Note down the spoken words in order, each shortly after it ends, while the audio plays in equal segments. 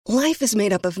Life is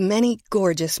made up of many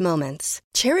gorgeous moments.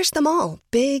 Cherish them all,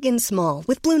 big and small,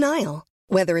 with Blue Nile.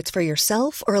 Whether it's for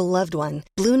yourself or a loved one,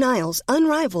 Blue Nile's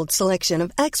unrivaled selection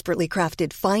of expertly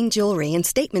crafted fine jewelry and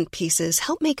statement pieces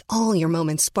help make all your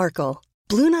moments sparkle.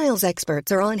 Blue Nile's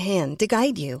experts are on hand to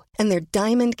guide you, and their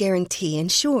diamond guarantee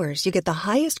ensures you get the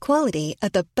highest quality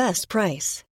at the best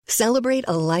price. Celebrate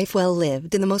a life well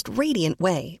lived in the most radiant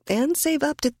way and save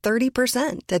up to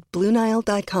 30% at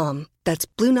BlueNile.com. That's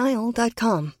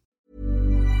BlueNile.com.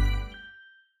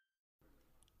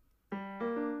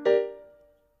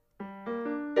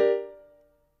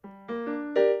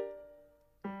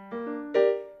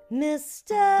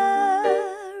 Mystery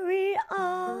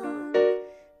on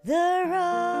the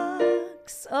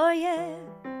rocks, oh yeah.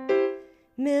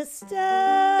 Mystery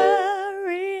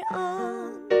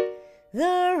on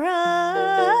the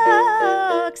rocks,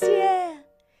 yeah.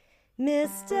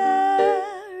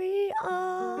 Mystery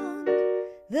on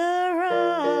the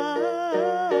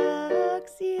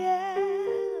rocks, yeah.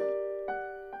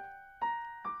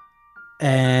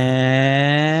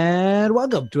 And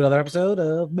welcome to another episode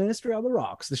of Mystery on the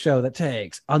Rocks, the show that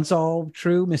takes unsolved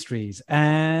true mysteries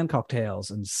and cocktails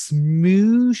and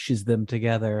smooshes them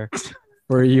together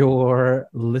for your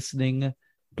listening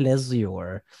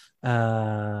pleasure.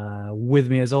 With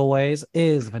me, as always,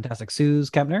 is the fantastic Suze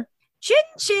Kempner. Chin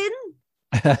chin.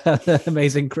 The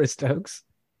amazing Chris Stokes.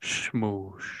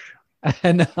 Schmoosh.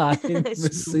 And I'm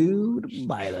Masood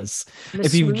Milas.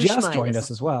 If you've just joined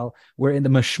us as well, we're in the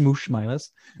Mashmoosh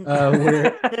Milas.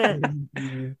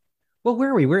 Well, where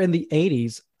are we? We're in the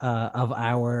 80s of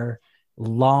our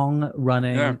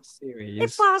long-running series.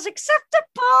 It was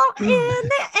acceptable in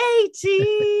the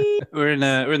 80s.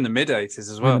 We're in the mid 80s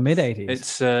as well. We're in the mid 80s.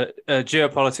 It's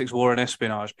geopolitics, war, and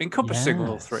espionage encompassing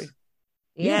all three.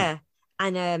 Yeah.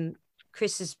 And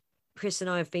Chris and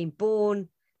I have been born.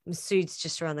 Masood's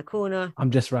just around the corner. I'm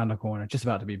just around the corner, just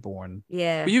about to be born.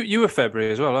 Yeah. But you were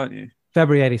February as well, aren't you?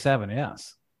 February 87,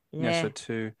 yes. Yeah. So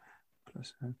 2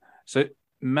 plus. So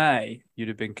May, you'd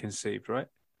have been conceived, right?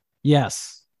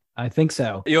 Yes, I think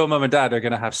so. Your mum and dad are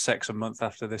going to have sex a month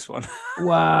after this one.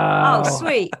 Wow. Oh,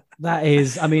 sweet. That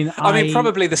is, I mean,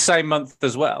 probably the same month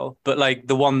as well, but like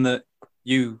the one that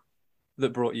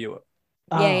brought you up.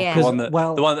 Yeah. The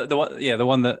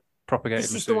one that propagated.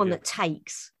 This is the one that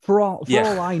takes. For all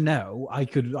I know, I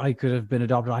could have been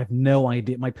adopted. I have no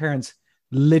idea. My parents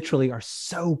literally are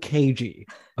so cagey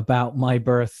about my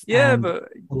birth. Yeah, and but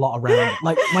a lot around it.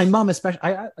 Like my mum, especially.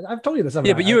 I've told you this.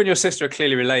 Yeah, but you and your sister are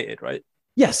clearly related, right?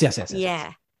 Yes.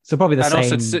 Yeah. So probably the and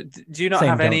same. Also, do you not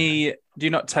have any? Do you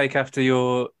not take after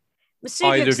your Masood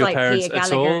either looks of your like parents Peter at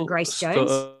Gallagher all? and Grace Sort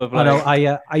Jones. of I know.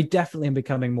 like- I definitely am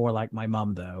becoming more like my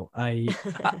mum, though.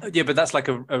 yeah, but that's like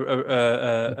a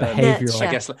behavioral.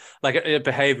 I guess like a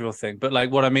behavioral thing. But like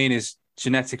what I mean is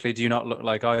genetically, do you not look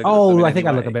like either? Oh, of them I in think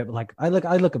any I look way? a bit like I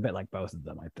look a bit like both of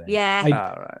them. I think.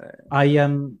 Yeah. Right.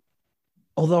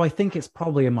 Although I think it's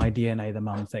probably in my DNA the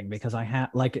mum thing because I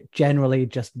have like it generally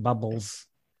just bubbles.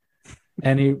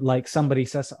 Any like somebody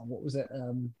says what was it?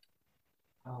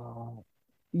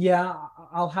 Yeah,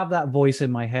 I'll have that voice in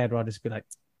my head where I'll just be like,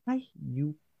 "Hi,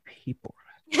 you people,"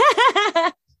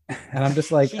 and I'm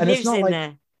just like, She and it's lives not in like,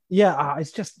 there.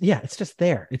 it's just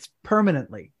there. It's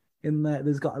permanently in there.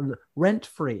 There's got rent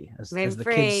free, as the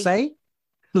Rent-free. kids say,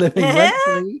 living rent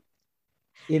free.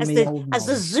 As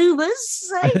the Zoomers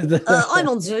say, I'm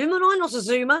on Zoom and I'm not a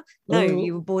Zoomer. No,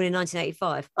 you were born in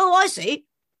 1985. Oh, I see.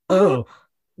 Oh,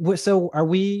 so are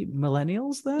we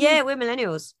millennials then? Yeah, we're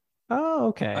millennials. Oh,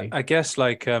 okay. I guess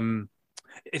like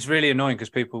it's really annoying because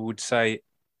people would say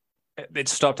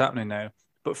it's stopped happening now,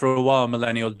 but for a while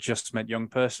millennial just meant young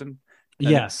person.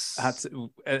 Yes.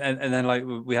 And then like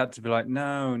we had to be like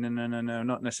no,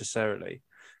 not necessarily,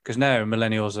 because now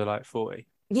millennials are like 40.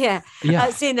 Yeah.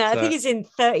 It's in I think it's in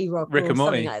 30 Rock Rick or and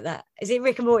something Morty. like that. Is it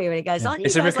Rick and Morty when it goes, aren't you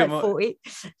It's a guys Rick and like 40?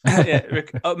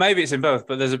 Yeah, maybe it's in both,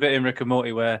 but there's a bit in Rick and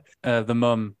Morty where the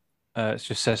mum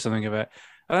just says something about,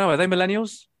 I don't know, are they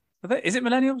millennials? Is it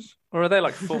millennials or are they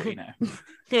like 40 now?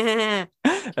 And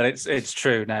it's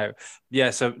true now.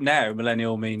 Yeah, so now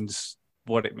millennial means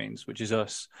what it means, which is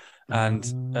us, and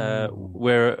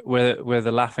we're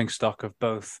the laughing stock of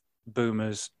both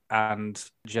boomers and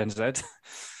Gen Z.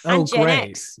 And Gen great.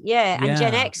 X. Yeah, and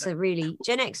Gen X are really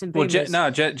Gen X and Well, boomers.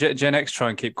 Gen X try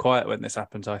and keep quiet when this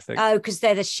happens, I think. Oh, because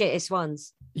they're the shittest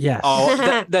ones. Yes.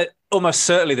 Oh, they're almost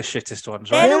certainly the shittest ones,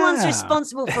 right? They're the ones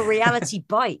responsible for reality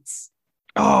bites.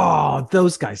 Oh,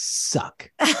 those guys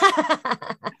suck.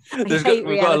 We've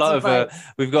got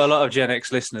a lot of Gen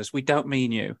X listeners. We don't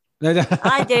mean you.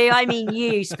 I do. I mean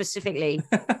you specifically.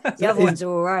 The other ones are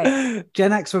all right.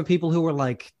 Gen X were people who were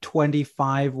like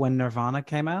 25 when Nirvana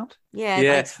came out.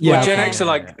 Yeah. Well, Gen X are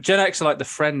like the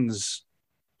Friends,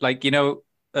 like the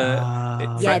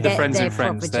Friends and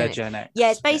Friends. They're Gen X.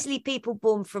 Yeah, it's basically people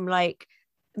born from like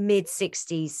mid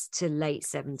 60s to late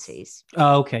 70s.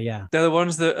 Oh, okay, yeah. They're the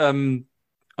ones that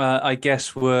I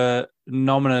guess were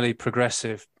nominally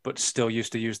progressive, but still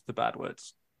used to use the bad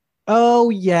words. Oh,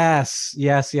 yes.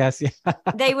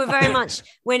 They were very much,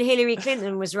 when Hillary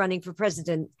Clinton was running for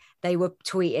president, they were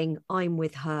tweeting, "I'm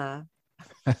with her."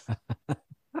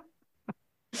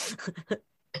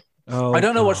 Oh, I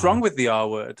don't know what's wrong with the R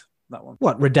word, that one.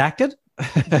 What, redacted?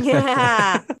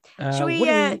 Yeah. Shall we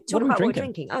talk about what we're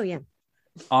drinking? Oh, yeah.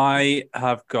 I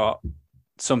have got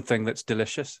something that's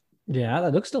delicious. Yeah,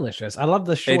 that looks delicious. I love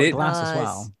the short glass as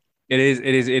well. It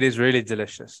is really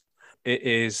delicious. It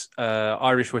is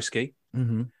Irish whiskey.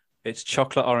 Mm-hmm. It's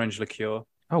chocolate orange liqueur.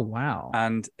 Oh, wow.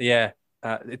 And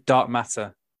dark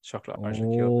matter chocolate orange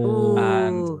liqueur. Ooh.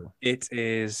 And it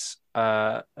is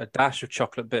a dash of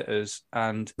chocolate bitters.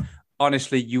 And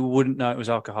honestly, you wouldn't know it was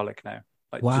alcoholic now.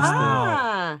 Like,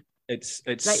 wow. It's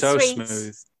like so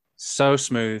sweets. so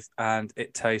smooth, and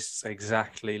it tastes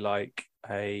exactly like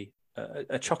a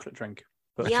chocolate drink.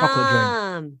 But a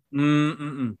chocolate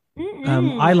drink.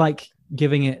 I like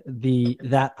giving it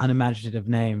that unimaginative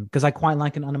name because I quite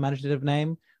like an unimaginative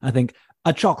name. I think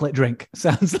a chocolate drink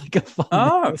sounds like a fun.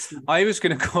 Oh, I was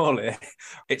going to call it.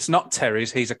 It's not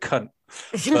Terry's. He's a cunt.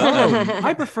 But,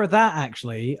 I prefer that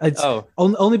actually. It's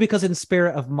only because in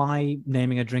spirit of my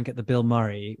naming a drink at the Bill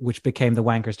Murray, which became the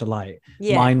Wanker's Delight,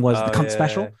 mine was the cunt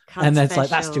special, and then it's like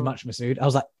that's too much, Masood. I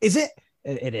was like, is it?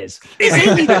 It is. Is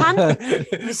it? You can.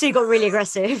 Masood got really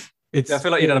aggressive. I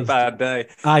feel like you had a bad day.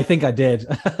 I think I did.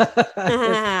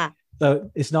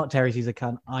 So it's not Terry's. He's a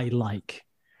cunt. I like.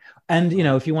 And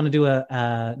if you want to do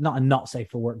a not safe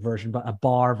for work version, but a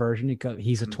bar version, you go.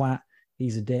 He's a twat.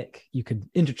 He's a dick. You could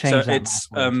interchange. So it's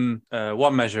one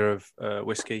measure of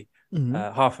whiskey,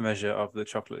 half a measure of the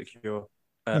chocolate liqueur,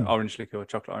 orange liqueur,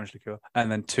 chocolate orange liqueur,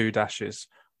 and then 2 dashes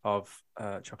of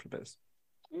chocolate bitters.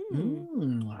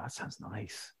 That sounds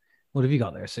nice. What have you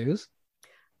got there, Suze?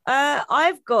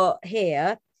 I've got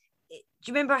here. Do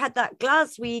you remember I had that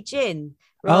Glaswegian gin,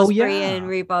 raspberry and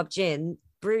rhubarb gin,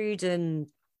 brewed and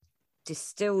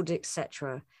distilled,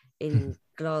 etc., in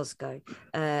Glasgow?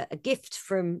 A gift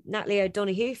from Natalie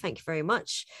O'Donoghue. Thank you very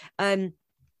much. And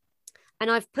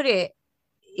I've put it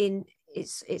in.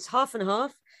 It's half and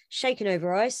half, shaken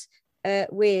over ice,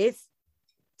 with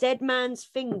Dead Man's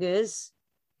Fingers.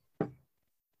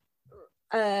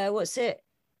 What's it?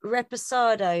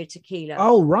 Reposado tequila.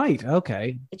 Oh, right.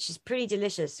 Okay. Which is pretty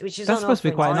delicious. That's supposed to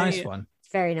be quite a nice one.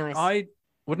 It's very nice. I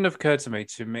wouldn't have occurred to me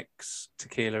to mix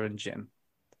tequila and gin,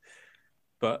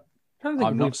 but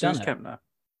I'm not Suze Kempner.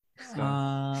 So.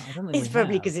 I don't think it's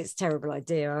probably because it's a terrible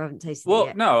idea. I haven't tasted it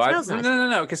yet. No, nice.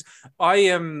 No, because I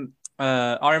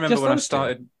remember just when I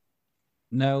started.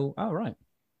 No, right.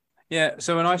 Yeah,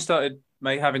 so when I started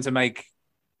having to make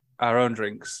our own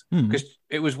drinks, because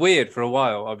it was weird for a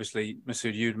while. Obviously,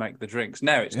 Masood, you'd make the drinks.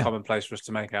 Now it's commonplace for us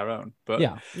to make our own. But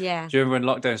yeah. Do you remember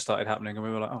when lockdown started happening and we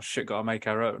were like, "Oh shit, got to make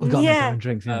our own"? We got to make our own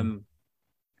drinks.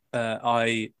 Yeah.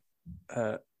 I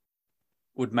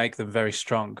would make them very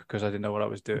strong because I didn't know what I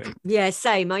was doing. Yeah,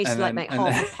 same. I used to make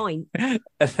half a pint. And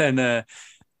then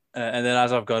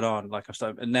as I've gone on, like I've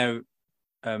started, and now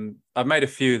I've made a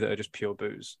few that are just pure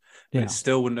booze. But it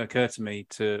still wouldn't occur to me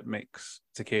to mix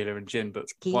tequila and gin. But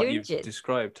what you've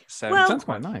described sounds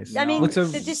quite nice. I mean,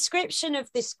 the description of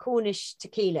this Cornish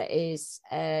tequila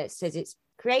says it's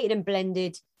created and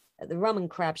blended at the Rum and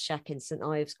Crab Shack in St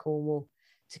Ives, Cornwall.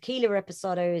 Tequila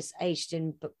Reposado is aged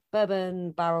in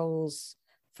bourbon barrels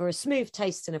for a smooth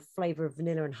taste and a flavor of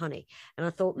vanilla and honey. And I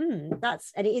thought, and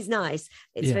it is nice.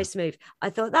 It's very smooth. I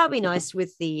thought that'd be nice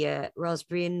with the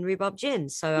raspberry and rhubarb gin.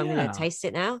 So I'm going to taste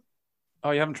it now.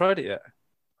 Oh, you haven't tried it yet?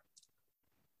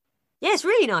 Yeah, it's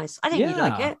really nice. I think you'd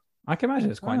like it. I can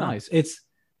imagine it's quite nice.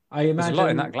 I imagine there's a lot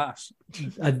in that glass.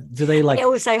 Do they like? It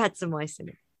also had some ice in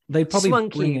it. They probably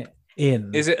bring it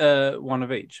in. Is it one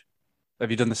of each?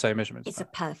 Have you done the same measurements? It's a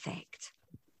perfect.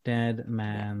 Dead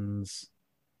Man's.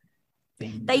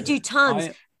 They do tons.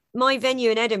 My venue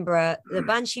in Edinburgh, the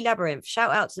Banshee Labyrinth.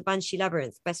 Shout out to the Banshee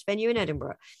Labyrinth, best venue in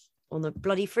Edinburgh, on the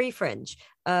bloody free fringe.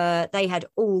 They had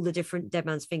all the different Dead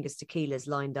Man's Fingers tequilas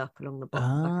lined up along the back of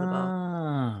the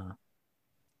bar.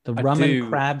 The Rum and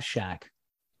Crab Shack.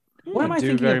 What am I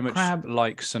thinking very much crab?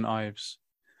 Like St Ives.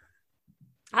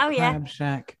 Oh yeah, Crab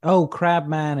Shack. Oh, Crab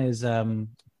Man is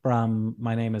from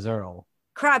My Name Is Earl.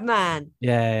 Crab Man.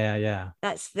 Yeah.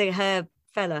 That's the herb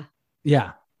fella.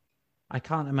 Yeah. I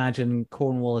can't imagine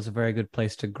Cornwall is a very good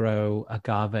place to grow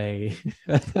agave.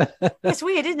 It's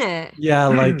weird, isn't it? Yeah,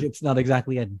 like it's not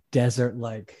exactly a desert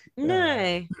like.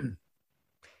 No.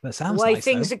 That sounds the way nice,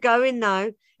 things though. are going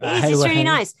though. It's really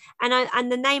nice. And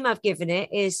the name I've given it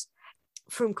is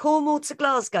From Cornwall to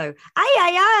Glasgow.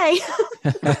 Aye.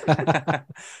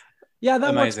 Yeah,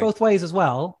 that works Amazing. both ways as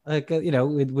well. Like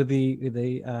with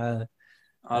the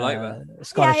I like that.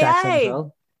 Scottish Aye, accent aye. as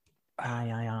well.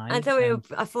 Aye. I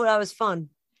thought that was fun.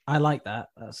 I like that.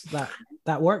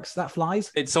 That works. That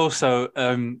flies. It's also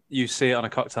you see it on a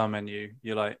cocktail menu.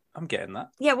 You're like, I'm getting that.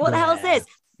 Yeah, what the hell is this?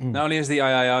 Not only is the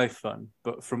III fun,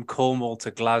 but From Cornwall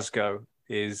to Glasgow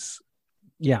is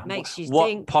Makes you what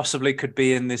think. possibly could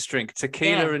be in this drink: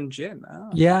 tequila Yeah. and gin. Oh.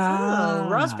 Yeah. Oh,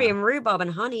 raspberry and rhubarb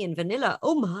and honey and vanilla.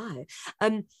 Oh my.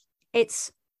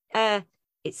 It's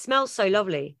it smells so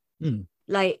lovely. Mm.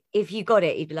 Like if you got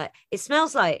it, you'd be like, it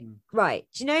smells like right.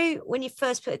 Do you know when you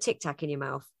first put a Tic Tac in your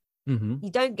mouth, Mm-hmm. you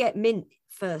don't get mint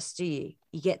first, do you?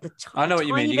 You get the I know what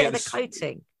you mean. tiny You bit get of the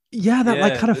coating. Yeah, that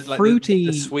like kind of like fruity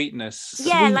the sweetness.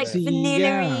 Yeah, like Sweety,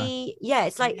 vanilla-y. Yeah,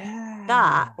 it's like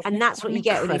that. And that's what you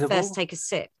get when you incredible- first take a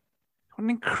sip. What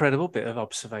an incredible bit of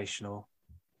observational.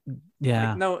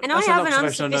 Yeah. No, And that's I an have an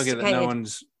observational nugget that no unsophisticated-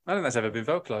 one's. I don't think that's ever been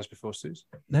vocalized before, Suze.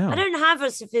 No. I don't have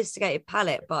a sophisticated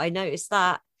palate, but I noticed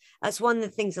that that's one of the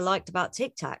things I liked about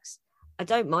Tic Tacs. I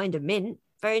don't mind a mint,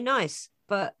 very nice.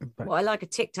 But what I like a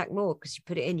Tic Tac more because you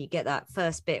put it in, you get that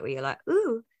first bit where you're like,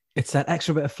 ooh. It's that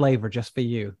extra bit of flavor just for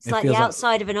you. It's like the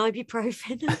outside of an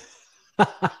ibuprofen.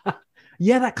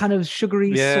 Yeah, that kind of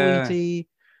sugary, Yeah. sweety.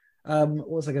 What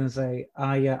was I going to say?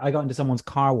 I got into someone's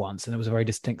car once, and it was a very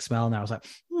distinct smell. And I was like,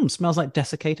 smells like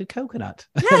desiccated coconut.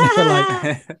 And they were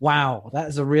like, wow, that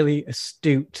is a really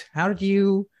astute. How did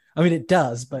you? I mean, it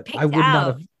does, but Picked I would not out.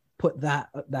 have put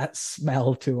that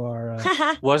smell to our.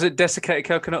 Was it desiccated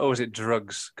coconut or was it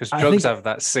drugs? Because I drugs think- have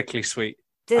that sickly sweet.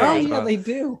 Do Oh they? yeah, they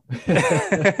do.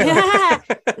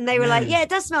 And they were like, yeah, it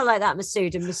does smell like that,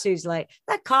 Masood. And Masood's like,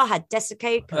 that car had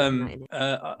desiccated coconut in it.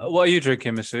 What are you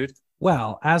drinking, Masood?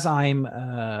 Well, as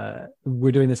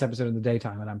we're doing this episode in the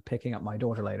daytime, and I'm picking up my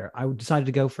daughter later, I decided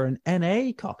to go for an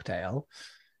NA cocktail,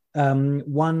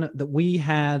 one that we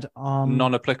had on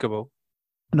Non-applicable.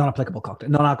 non-applicable cocktail,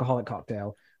 non-alcoholic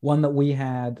cocktail, one that we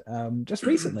had just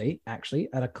recently, actually,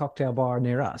 at a cocktail bar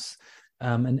near us,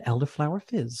 an elderflower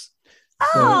fizz.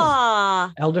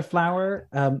 Ah, Elderflower,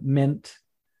 mint,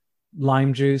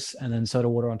 lime juice, and then soda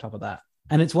water on top of that.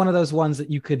 And it's one of those ones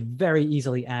that you could very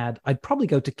easily add. I'd probably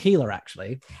go tequila,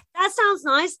 actually. that sounds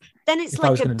nice. Then it's If I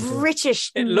like was a gonna do it.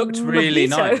 British. It looked really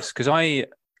mojito. nice because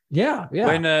Yeah.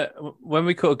 when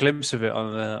we caught a glimpse of it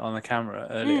on the camera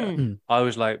earlier, I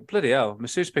was like, bloody hell,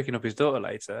 Masood's picking up his daughter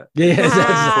later. Yeah. It's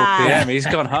Ah. 4 p.m. He's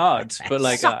gone hard, but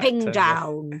like Supping that.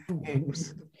 down.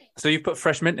 So you put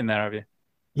fresh mint in there, have you?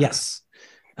 Yes.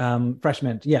 Fresh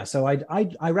mint. Yeah. So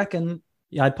I reckon,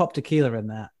 I'd pop tequila in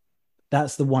that.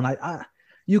 That's the one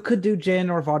you could do gin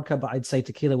or vodka, but I'd say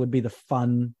tequila would be the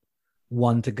fun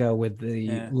one to go with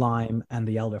the lime and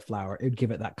the elderflower. It would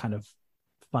give it that kind of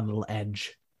fun little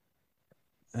edge.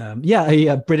 A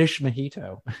British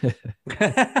mojito.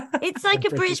 It's like a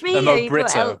British A mojito. you put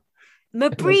Mobrito.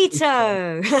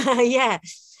 Mobrito. Yeah,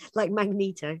 like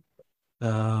Magneto.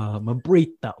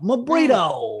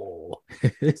 Mobrito.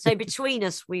 So between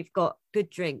us, we've got good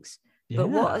drinks. But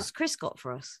what has Chris got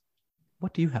for us?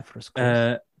 What do you have for us,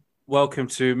 Chris? Welcome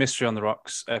to Mystery on the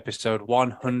Rocks, episode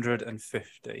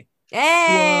 150.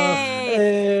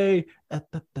 Hey! I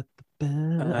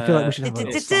feel like we should have a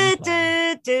little song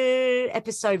playing.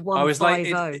 Episide I was like,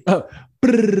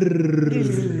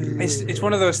 150. It's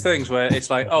one of those things where it's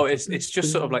like, it's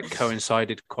just sort of like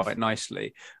coincided quite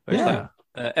nicely. It's like,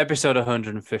 episode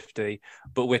 150,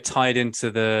 but we're tied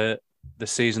into the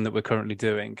season that we're currently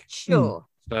doing. Sure.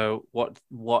 So what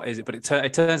is it? But it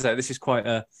turns out this is quite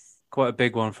a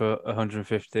big one for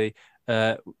 150.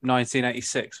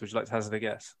 1986. Would you like to hazard a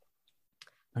guess?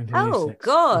 1986.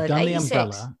 God, We've done 86. the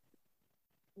umbrella.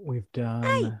 We've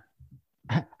done.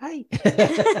 Hey.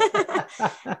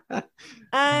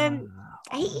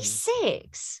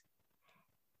 86.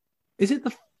 Is it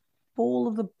the fall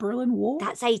of the Berlin Wall?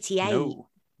 That's 88. No,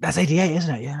 That's 88,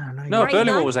 isn't it? Yeah. no, Right, Berlin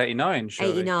no. Wall was 89.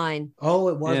 Surely. 89. Oh,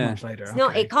 it was Yeah. much later. It's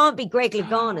not. Okay. It can't be Greg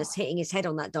Louganis hitting his head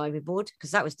on that diving board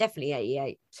because that was definitely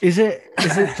 88. Is it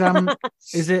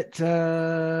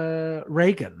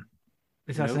Reagan?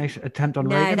 Assassination attempt on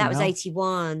No, Reagan? that was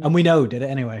 81. And we know did it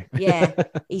anyway. Yeah,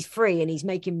 he's free and he's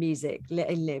making music. Let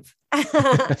him live.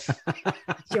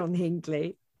 John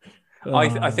Hinckley.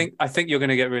 I think you're going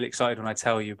to get really excited when I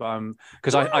tell you, but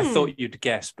because I thought you'd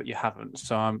guess, but you haven't.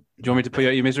 So do you want me to put you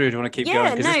out your misery, or do you want to keep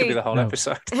going? Because this could be the whole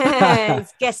episode.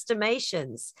 It's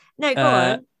guesstimations. No, go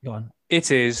on. Go on.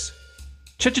 It is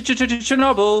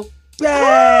Chernobyl.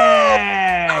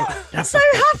 Yay! I'm so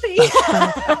happy.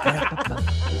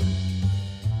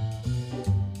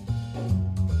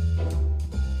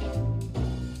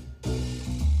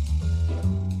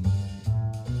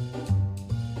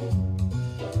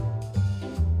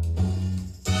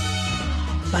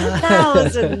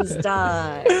 Thousands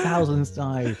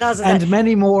died. And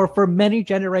many more for many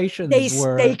generations.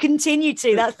 They continue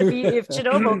to. That's the beauty of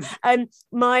Chernobyl.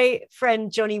 My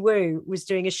friend Johnny Woo was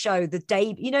doing a show the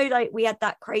day, like we had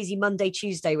that crazy Monday,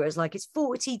 Tuesday where it was like it's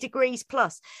 40 degrees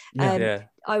plus.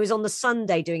 I was on the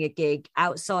Sunday doing a gig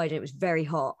outside and it was very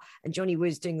hot. And Johnny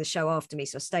was doing the show after me.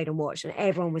 So I stayed and watched and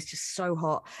everyone was just so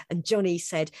hot. And Johnny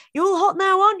said, "You're all hot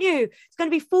now, aren't you? It's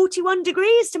going to be 41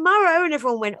 degrees tomorrow." And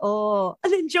everyone went, "Oh."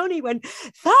 And then Johnny went,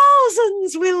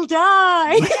 "Thousands will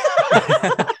die."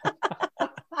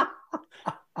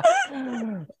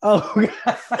 Oh, and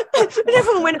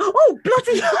everyone went, "Oh,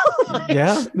 bloody hell."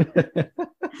 Yeah.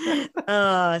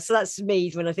 So that's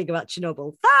me when I think about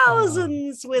Chernobyl.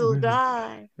 Thousands will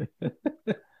die.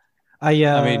 I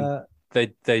mean,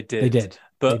 they did. They did.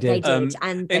 But they did.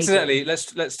 And incidentally,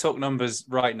 let's talk numbers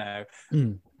right now.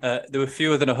 There were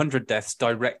fewer than 100 deaths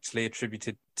directly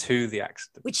attributed to the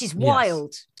accident, which is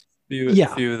wild.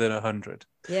 Fewer than 100.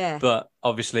 Yeah. But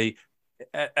obviously,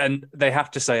 and they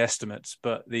have to say estimates,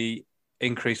 but the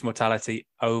increased mortality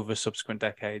over subsequent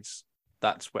decades,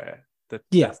 that's where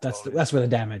that's where the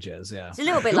damage is. Yeah. It's a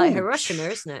little bit like Hiroshima,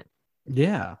 isn't it?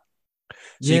 Yeah.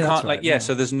 So you can't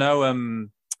so there's no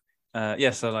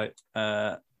so like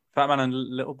Fat Man and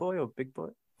Little Boy or Big Boy?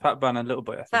 Fat Man and Little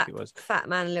Boy, I think it was. Fat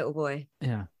Man and Little Boy.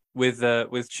 Yeah. With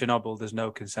Chernobyl, there's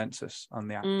no consensus on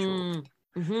the actual.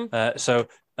 So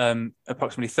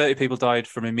approximately 30 people died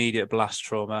from immediate blast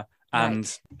trauma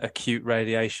and acute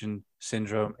radiation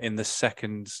syndrome in the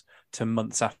seconds to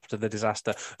months after the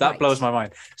disaster. That blows my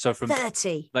mind. So from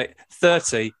 30,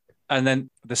 and then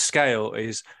the scale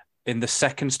is in the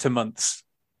seconds to months.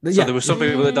 So there were some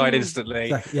people that died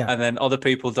instantly, and then other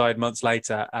people died months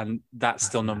later, and that's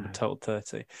still totaled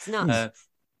 30. It's nuts.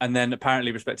 And then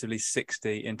apparently, respectively,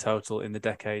 60 in total in the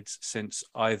decades since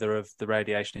either of the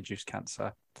radiation-induced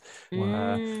cancer.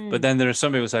 But then there are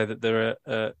some people who say that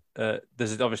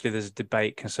there's a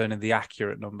debate concerning the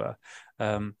accurate number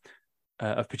of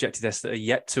projected deaths that are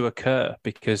yet to occur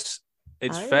because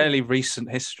it's fairly recent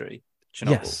history.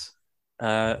 Chernobyl.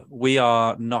 Yes. We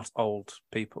are not old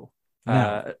people.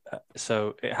 No.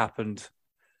 So it happened.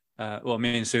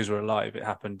 Me and Suze were alive. It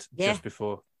happened just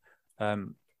before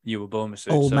you were born,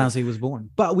 Masood. Old Mazzy was born.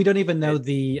 But we don't even know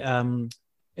the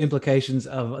implications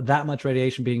of that much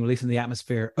radiation being released in the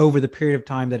atmosphere over the period of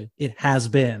time that it has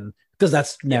been, because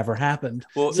that's never happened.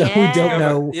 Well, so we don't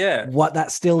know what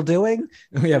that's still doing.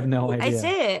 We have no idea. I see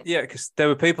it. Yeah, because there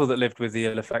were people that lived with the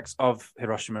ill effects of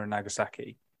Hiroshima and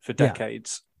Nagasaki for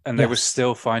decades, and they were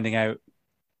still finding out,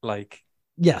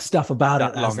 stuff about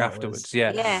it long afterwards.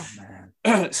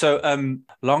 So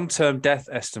long-term death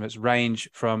estimates range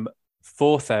from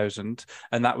 4,000,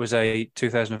 and that was a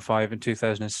 2005 and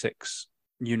 2006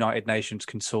 United Nations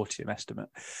Consortium estimate.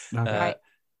 And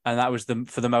that was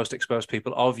for the most exposed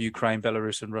people of Ukraine,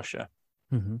 Belarus, and Russia.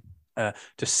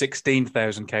 To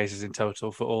 16,000 cases in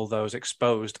total for all those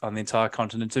exposed on the entire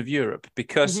continent of Europe,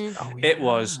 because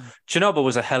Chernobyl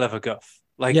was a hell of a guff.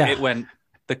 It went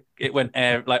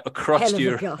across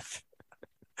Europe.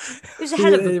 It was a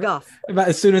hell of a guff.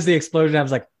 As soon as the explosion, I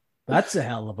was like, "That's a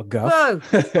hell of a guff." Whoa,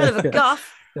 hell of a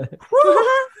guff.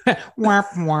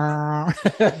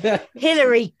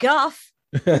 Hillary Guff.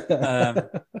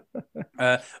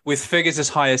 With figures as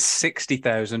high as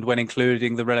 60,000 when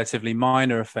including the relatively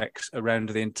minor effects around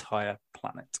the entire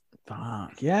planet.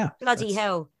 Fuck, yeah. Bloody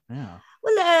hell. Yeah.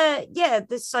 Well,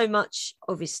 there's so much,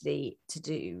 obviously, to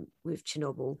do with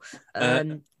Chernobyl.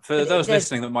 For those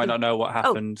listening that might not know what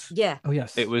happened,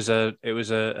 yes, it was a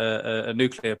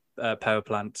nuclear power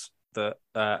plant that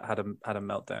had a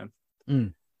meltdown.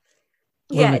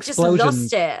 It just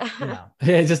lost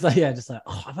it. just like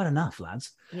I've had enough,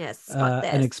 lads. Yes,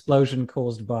 an explosion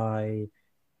caused by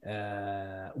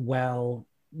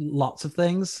lots of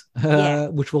things,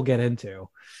 which we'll get into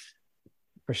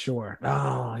for sure.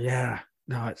 Oh yeah.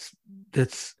 No, it's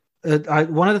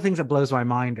one of the things that blows my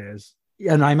mind is,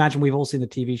 and I imagine we've all seen the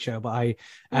TV show, but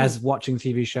as watching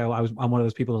TV show, I'm one of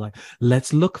those people who are like,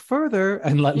 let's look further,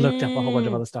 and looked up a whole bunch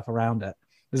of other stuff around it.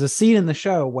 There's a scene in the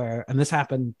show where, and this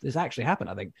actually happened,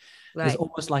 I think. It's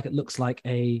almost like it looks like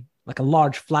a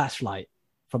large flashlight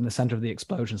from the center of the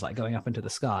explosions, like going up into the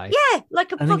sky. Yeah,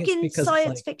 like a fucking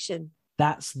science fiction.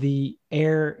 That's the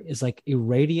air is like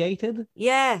irradiated.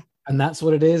 Yeah. And that's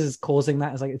what it is causing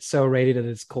that. It's like it's so irradiated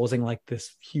it's causing like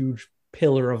this huge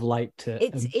pillar of light to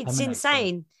it's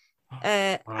insane.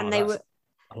 And they were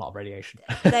a lot of radiation.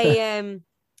 They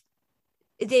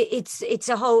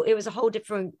it was a whole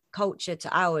different culture to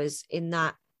ours, in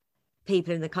that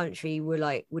people in the country would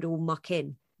all muck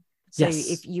in. So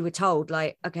if you were told,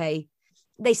 like, okay,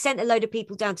 they sent a load of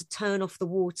people down to turn off the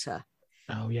water.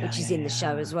 Oh yeah, which is in the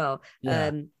show as well.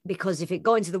 Yeah. Because if it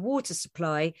got into the water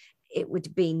supply, it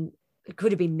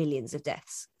could have been millions of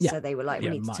deaths. Yeah. So they were like, we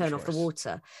need to turn off the worse.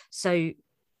 water. So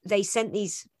they sent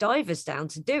these divers down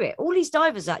to do it. All these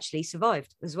divers actually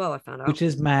survived as well, I found out. Which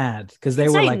is mad, because they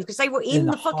were in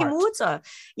the fucking water.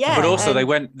 Yeah. But also they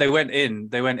went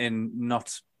in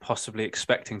not possibly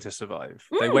expecting to survive.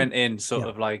 They went in sort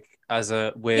of like as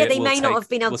a they may not have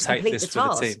been able to complete the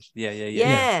task.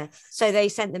 Yeah. So they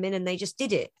sent them in and they just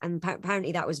did it, and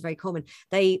apparently that was very common.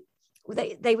 They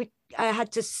would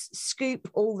had to scoop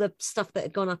all the stuff that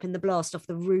had gone up in the blast off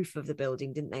the roof of the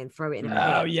building, didn't they, and throw it in a pit.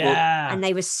 Oh yeah. And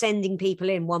they were sending people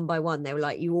in one by one. They were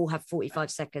like, you all have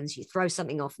 45 seconds, you throw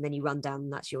something off and then you run down,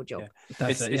 and that's your job.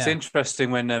 It's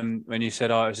interesting when you said,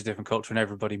 it was a different culture and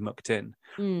everybody mucked in,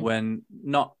 when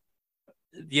not,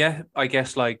 I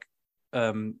guess like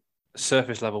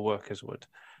surface level workers would.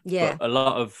 Yeah. But a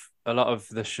lot of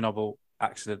the Chernobyl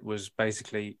accident was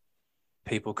basically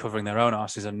people covering their own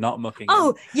asses and not mucking.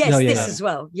 Oh, yes, this as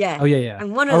well. Yeah. Oh, yeah.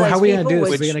 And one of those people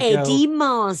was Eddie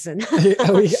Marsan.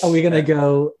 Are we going to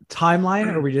go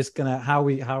timeline, or are we just going to, how are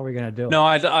we going to do it? No,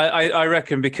 I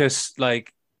reckon because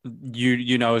like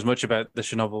you know as much about the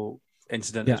Chernobyl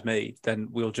incident as me, then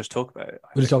we'll just talk about it.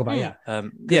 We'll just talk about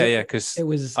because it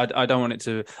was. I don't want it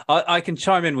to. I can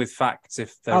chime in with facts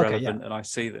if they're relevant and I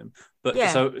see them. But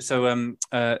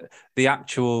the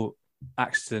actual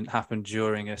accident happened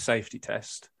during a safety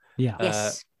test. Yeah.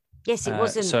 Yes, it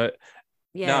wasn't.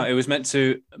 No, it was meant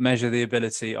to measure the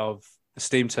ability of the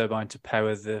steam turbine to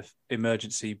power the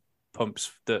emergency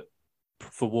pumps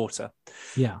for water.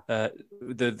 Yeah.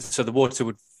 So the water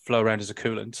would flow around as a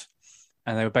coolant,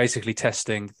 and they were basically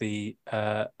testing the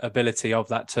ability of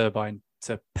that turbine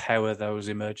to power those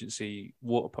emergency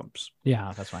water pumps.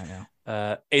 Yeah, that's right.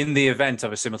 Yeah. In the event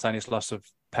of a simultaneous loss of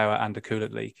power and a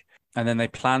coolant leak. And then they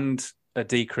planned a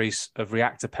decrease of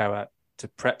reactor power to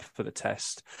prep for the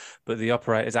test, but the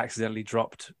operators accidentally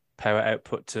dropped power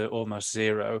output to almost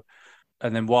zero.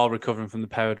 And then while recovering from the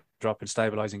power drop and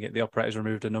stabilizing it, the operators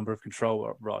removed a number of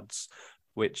control rods,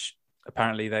 which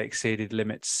apparently they exceeded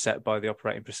limits set by the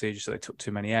operating procedure, so they took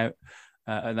too many out.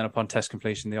 And then upon test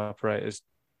completion, the operators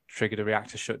triggered a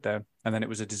reactor shutdown. And then it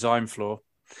was a design flaw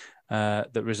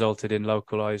that resulted in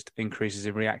localized increases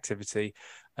in reactivity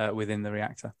within the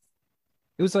reactor.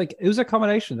 It was a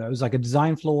combination though. It was like a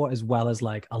design flaw as well as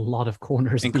like a lot of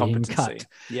corners being cut.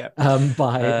 Yeah.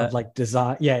 By like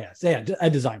design. Yeah. A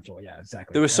design flaw. Yeah,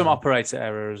 exactly. There was some operator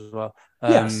error as well.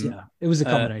 Yes. Yeah. It was a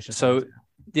combination.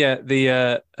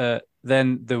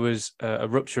 Then there was a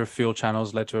rupture of fuel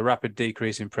channels, led to a rapid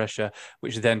decrease in pressure,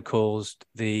 which then caused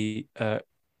the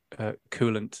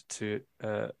coolant to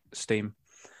steam,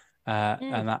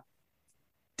 and that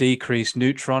decreased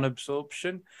neutron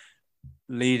absorption,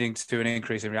 leading to an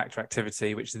increase in reactor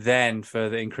activity, which then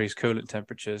further increased coolant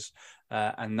temperatures,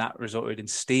 and that resulted in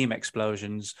steam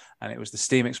explosions. And it was the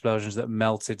steam explosions that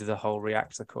melted the whole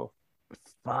reactor core.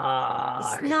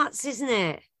 Fuck. It's nuts, isn't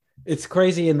it? It's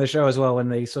crazy in the show as well when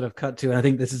they sort of cut to, and I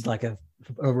think this is like a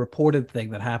reported thing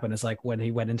that happened, is like when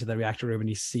he went into the reactor room and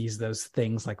he sees those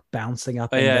things like bouncing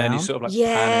up and down, and he sort of like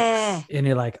panics. And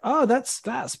you're like, oh, that's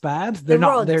bad. They're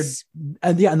not rods.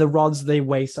 And the rods, they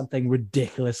weigh something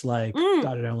ridiculous, like I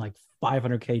don't know, like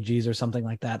 500 kgs or something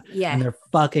like that. Yeah, and they're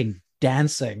fucking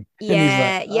dancing.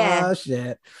 Yeah, and he's like, oh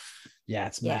shit. Yeah,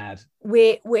 it's mad.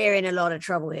 We're in a lot of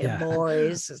trouble here,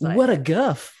 boys. Like, what a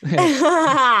guff.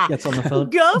 Gets on the phone.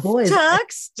 Guff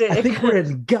Turkstick. I think we're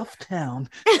in Guff Town.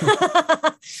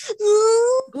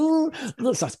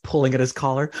 Starts pulling at his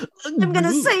collar. I'm going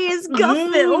to say it's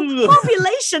Guffville.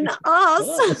 Population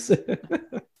us.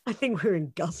 I think we're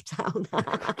in Guff Town.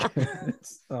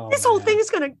 This whole thing is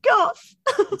going to guff.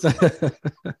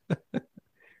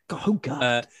 Oh,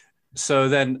 God. So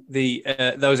then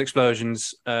those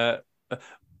explosions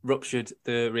ruptured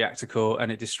the reactor core and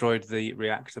it destroyed the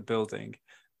reactor building.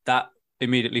 That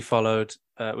immediately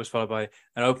was followed by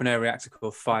an open air reactor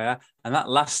core fire, and that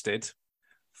lasted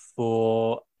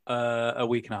for a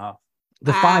week and a half.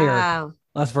 The fire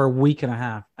lasts for a week and a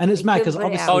half, and it's mad because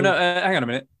obviously. Oh no! Hang on a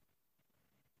minute.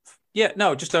 Yeah,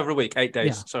 no, just over a week, 8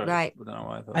 days. Yeah. Sorry, Right. I don't know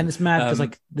why I thought. And it's mad because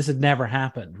like this had never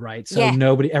happened, right? So Yeah.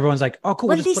 everyone's like, oh, cool,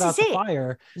 Well, we'll just put out this the is it.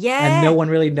 fire. Yeah. And no one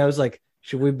really knows, like,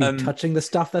 should we be touching the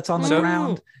stuff that's on the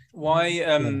ground? Why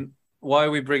are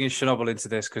we bringing Chernobyl into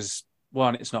this? Because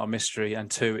one, it's not a mystery,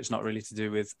 and two, it's not really to do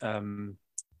with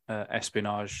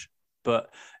espionage,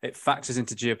 but it factors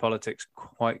into geopolitics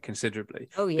quite considerably.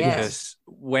 Oh, yeah. Because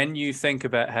when you think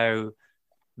about how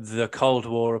the Cold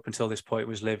War up until this point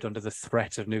was lived under the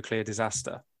threat of nuclear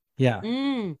disaster. Yeah.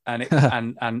 Mm. And it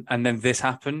and then this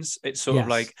happens. It's sort of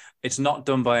like it's not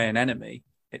done by an enemy.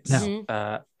 It's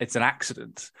it's an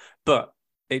accident. But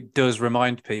it does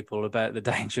remind people about the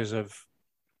dangers of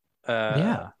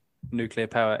nuclear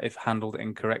power if handled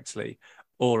incorrectly,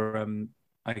 or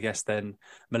I guess then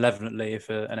malevolently if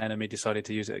an enemy decided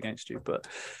to use it against you. But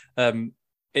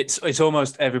it's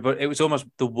almost everybody. It was almost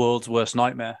the world's worst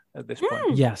nightmare at this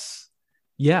point. Yes.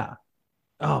 Yeah.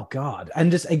 Oh God.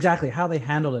 And just exactly how they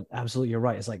handled it. Absolutely, you're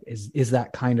right. It's like is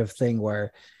that kind of thing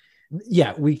where,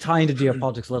 we tie into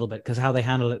geopolitics a little bit because how they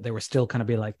handled it, they were still kind of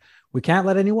be like, we can't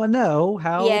let anyone know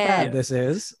how bad this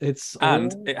is.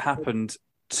 It happened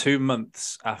 2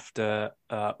 months after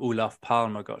Olof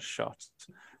Palme got shot.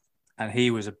 And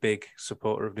he was a big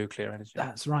supporter of nuclear energy.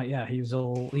 That's right. Yeah, he was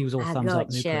all thumbs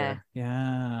up nuclear.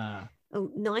 Yeah.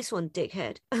 Oh, nice one,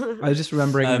 dickhead. I was just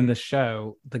remembering in the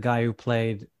show the guy who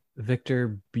played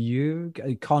Victor Bug,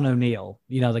 Con O'Neill.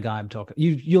 You know the guy I'm talking.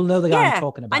 You'll know the guy I'm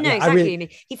talking about. I know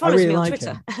exactly. He follows me on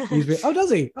Twitter. Oh,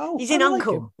 does he? Oh, he's in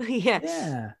Uncle.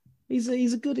 Yeah. He's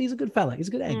a good fella. He's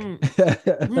a good egg.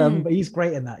 But he's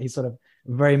great in that. He sort of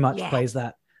very much plays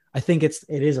that. I think it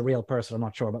is a real person. I'm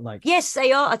not sure, but like yes,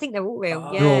 they are. I think they're all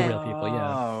real. They're all real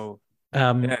people.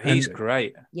 Yeah. He's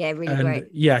great. Yeah, really great.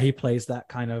 Yeah, he plays that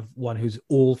kind of one who's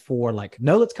all for like,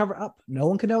 no, let's cover up. No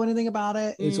one can know anything about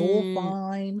it. It's all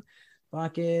fine.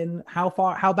 Fucking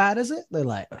how bad is it? They're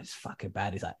like, oh, it's fucking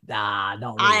bad. He's like, nah,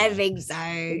 not really. I think so.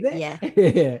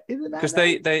 Yeah. Because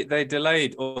they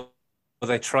delayed or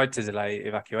they tried to delay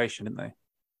evacuation, didn't they?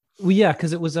 Well, yeah,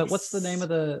 because it was what's the name of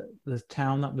the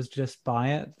town that was just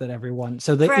by it that everyone.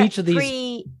 So each of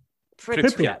these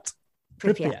Pripyat.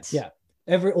 Yeah,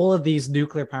 all of these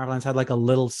nuclear power plants had like a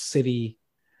little city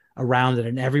around it,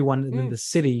 and everyone in the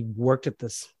city worked at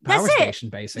this power station,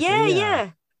 basically.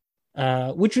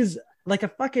 Yeah. Which is like a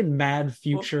fucking mad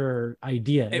future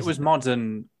idea. It was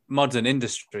modern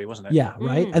industry, wasn't it? Yeah,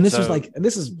 right. And this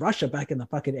is Russia back in the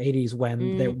fucking 80s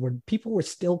when people were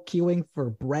still queuing for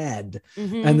bread,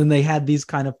 and then they had these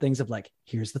kind of things of like,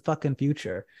 here's the fucking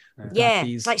future.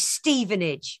 It's like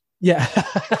Stevenage. Yeah,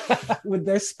 with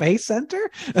their space center.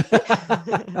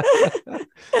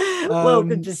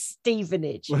 Welcome to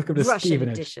Stevenage. Welcome to Russian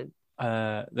Stevenage. edition.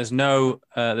 There's no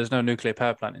nuclear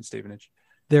power plant in Stevenage.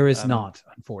 There is not,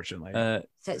 unfortunately. So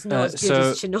it's not as good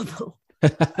as Chernobyl.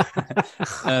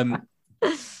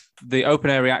 The open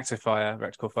air reactor fire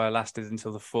lasted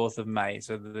until the 4th of May.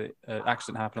 So the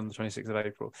accident happened on the 26th of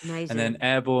April. Amazing. And then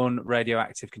airborne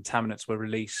radioactive contaminants were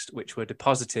released, which were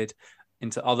deposited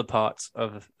into other parts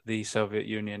of the Soviet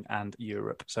Union and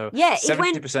Europe. So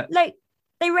 70%. Like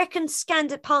they reckon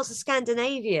parts of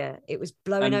Scandinavia, it was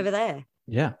blowing over there.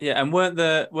 Yeah. Yeah. And weren't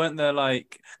there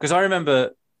like, because I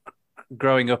remember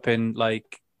growing up in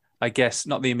like, I guess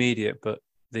not the immediate, but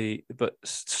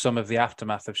some of the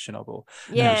aftermath of Chernobyl.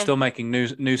 Yeah, still making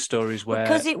news stories where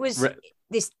because it was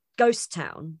this ghost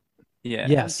town. Yeah,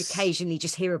 yes. You'd occasionally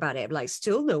just hear about it, like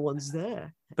still no one's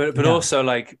there. But also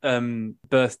like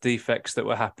birth defects that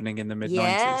were happening in the mid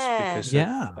 90s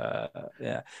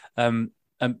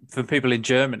because for people in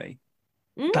Germany.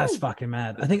 That's fucking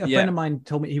mad. I think a friend of mine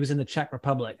told me he was in the Czech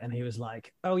Republic and he was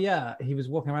like, oh yeah, he was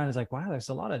walking around. He's like, wow, there's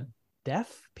a lot of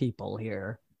deaf people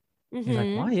here. He's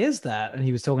like, why is that? And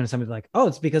he was talking to somebody like, oh,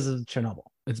 it's because of Chernobyl.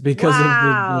 It's because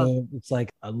of it's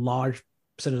like a large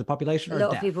percentage of the population. A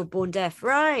lot of people born deaf,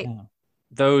 right? Yeah.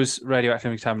 Those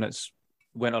radioactive contaminants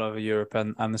went all over Europe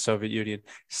and the Soviet Union.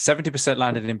 70%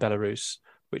 landed in Belarus,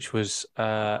 which was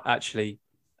actually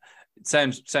it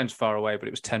sounds far away, but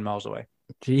it was 10 miles away.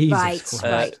 Jesus,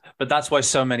 right. But that's why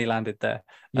so many landed there.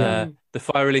 The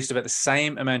fire released about the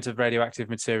same amount of radioactive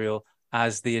material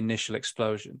as the initial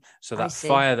explosion. So that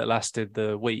fire that lasted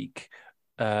the week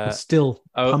still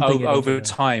over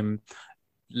time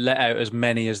let out as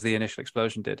many as the initial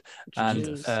explosion did.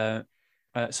 Jesus. And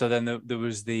so then there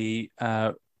was the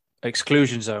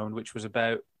exclusion zone, which was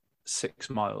about 6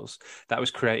 miles. That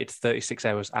was created 36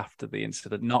 hours after the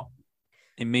incident, not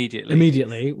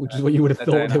immediately, which is what you would have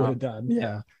thought they would have done.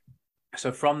 Yeah.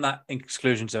 So from that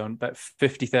exclusion zone, about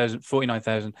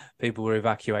 49,000 people were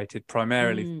evacuated,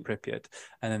 primarily from Pripyat.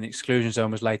 And then the exclusion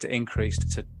zone was later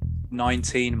increased to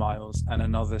 19 miles, and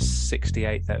another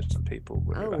 68,000 people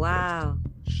were evacuated. Wow.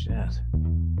 Shit.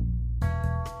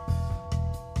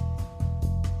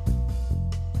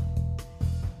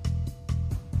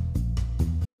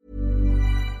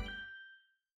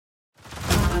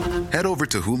 Head over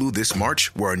to Hulu this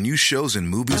March, where our new shows and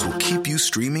movies will keep you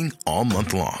streaming all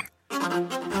month long.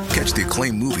 Catch the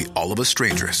acclaimed movie All of Us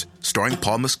Strangers, starring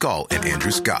Paul Mescal and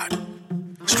Andrew Scott.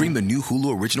 Stream the new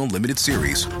Hulu original limited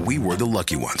series We Were the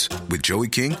Lucky Ones with Joey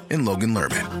King and Logan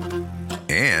Lerman.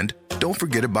 And don't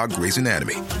forget about Grey's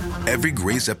Anatomy. Every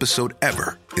Grey's episode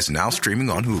ever is now streaming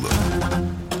on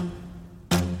Hulu.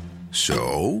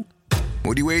 So,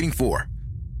 what are you waiting for?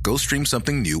 Go stream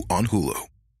something new on Hulu.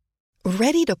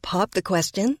 Ready to pop the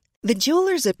question? The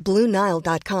jewelers at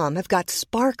BlueNile.com have got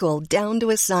sparkle down to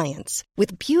a science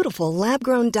with beautiful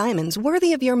lab-grown diamonds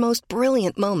worthy of your most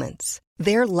brilliant moments.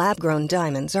 Their lab-grown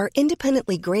diamonds are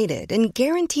independently graded and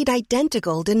guaranteed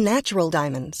identical to natural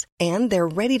diamonds, and they're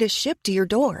ready to ship to your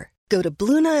door. Go to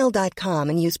BlueNile.com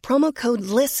and use promo code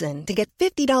LISTEN to get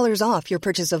 $50 off your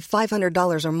purchase of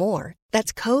 $500 or more.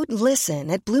 That's code LISTEN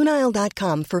at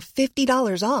BlueNile.com for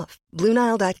 $50 off.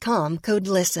 BlueNile.com, code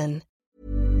LISTEN.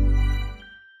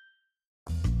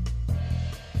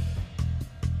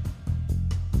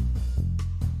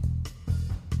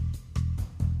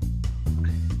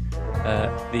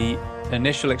 The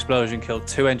initial explosion killed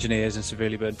 2 engineers and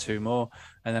severely burned 2 more,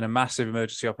 and then a massive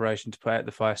emergency operation to put out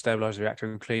the fire, stabilize the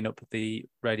reactor, and clean up the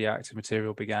radioactive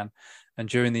material began. And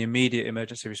during the immediate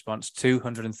emergency response,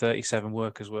 237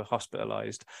 workers were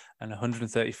hospitalized, and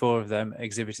 134 of them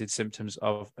exhibited symptoms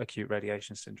of acute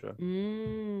radiation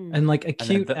syndrome. And like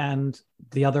acute and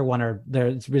the other one are there.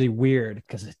 It's really weird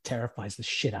because it terrifies the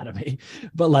shit out of me.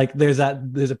 But like there's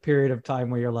a period of time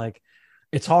where you're like,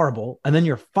 it's horrible, and then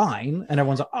you're fine, and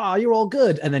everyone's like, "Oh, you're all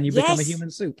good," and then you become a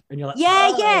human soup, and you're like,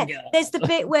 "Yeah, oh, yeah." God. There's the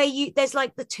bit where there's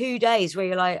like the 2 days where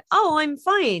you're like, "Oh, I'm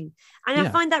fine," and I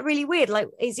find that really weird. Like,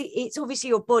 it's obviously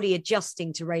your body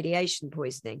adjusting to radiation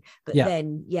poisoning, but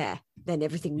then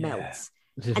everything melts,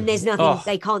 and there's nothing.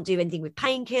 They can't do anything with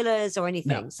painkillers or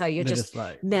anything, so you're just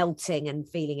like melting and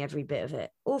feeling every bit of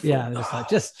it. Awful. Yeah, they're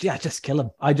just like, just kill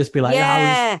him. I'd just be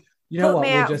like, you know Put what?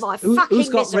 Me out of my fucking who's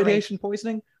got misery. radiation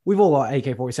poisoning? We've all got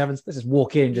AK-47s. Let's just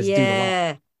walk in, just do the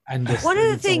lot. And just, one of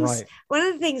the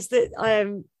things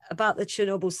that about the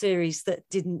Chernobyl series that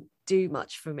didn't do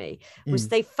much for me was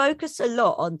they focus a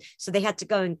lot on. So they had to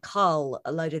go and cull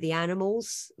a load of the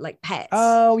animals, like pets.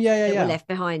 Oh were left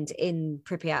behind in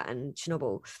Pripyat and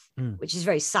Chernobyl, which is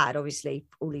very sad. Obviously,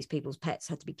 all these people's pets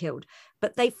had to be killed,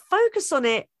 but they focus on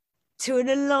it to an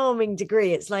alarming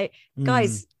degree. It's like,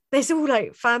 guys. There's all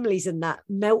like families and that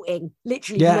melting,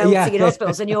 literally melting in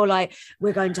hospitals. And you're like,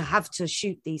 we're going to have to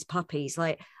shoot these puppies.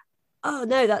 Like, oh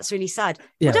no, that's really sad.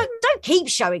 Yeah. Well, don't keep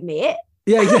showing me it.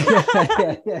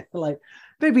 Yeah. Like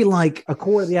maybe like a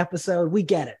quarter of the episode, we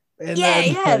get it. And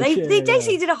They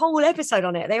basically did a whole episode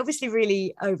on it. They obviously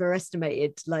really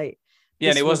overestimated like. Yeah,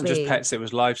 and it wasn't just pets; it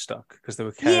was livestock because there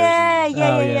were cows.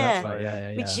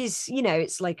 Yeah. Which is,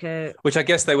 it's like a. Which I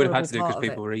guess they would have had to do because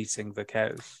people were eating the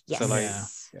cows.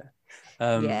 Yes.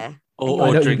 So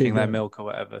or drinking their milk or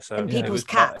whatever. So and people's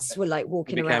cats were like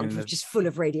walking around just full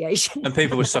of radiation, and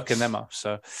people were sucking them off.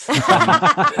 So.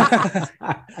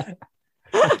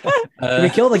 Should we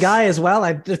kill the guy as well?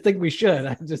 I just think we should.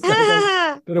 I just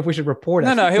don't know if we should report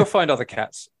it. No, he'll find other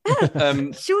cats.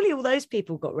 Surely all those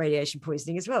people got radiation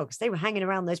poisoning as well because they were hanging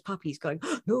around those puppies going,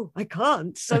 oh, "No, I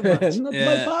can't." So much.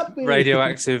 My puppy.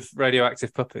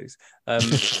 Radioactive puppies.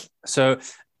 So,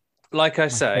 like I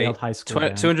say,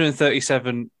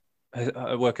 237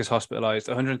 workers hospitalized,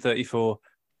 134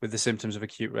 with the symptoms of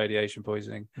acute radiation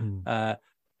poisoning.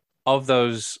 Of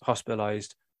those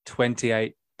hospitalized,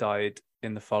 28 died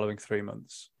in the following 3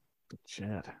 months.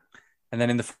 Shit. And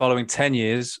then in the following 10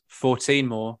 years, 14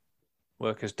 more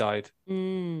workers died.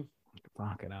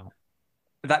 Fucking hell.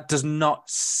 That does not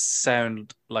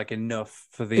sound like enough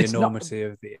for the enormity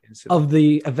of the incident. Of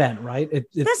the event, right? It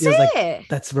that's feels it. Like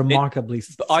that's remarkably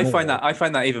small. I find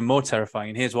that even more terrifying,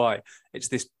 and here's why. It's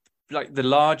this like the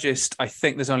largest, I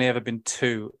think there's only ever been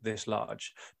 2 this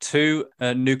large. 2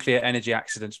 nuclear energy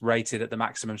accidents rated at the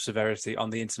maximum severity on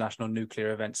the International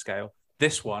Nuclear Event Scale.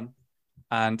 This one,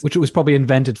 and which it was probably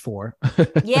invented for.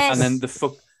 Yes. And then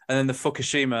the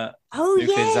Fukushima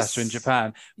nuclear disaster in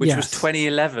Japan, which was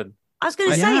 2011. I was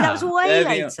going to say that was way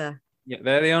later.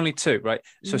 They're the only 2, right?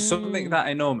 So something that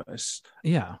enormous,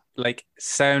 like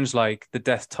sounds like the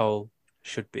death toll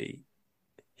should be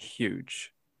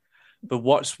huge. But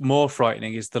what's more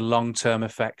frightening is the long-term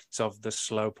effects of the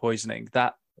slow poisoning.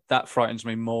 That frightens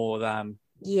me more than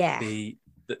the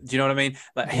Do you know what I mean?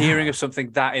 Like hearing of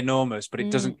something that enormous, but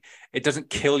it doesn't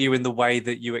kill you in the way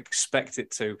that you expect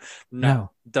it to.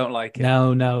 No, don't like it.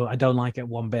 No, I don't like it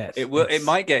one bit. It will. It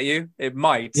might get you. It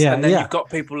might. Yeah, and then you've got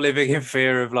people living in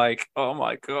fear of like, oh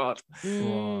my god.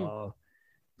 Whoa.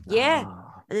 Yeah, and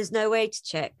there's no way to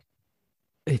check.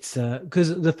 It's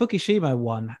because the Fukushima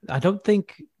one, I don't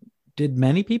think, did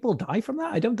many people die from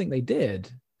that? I don't think they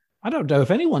did. I don't know if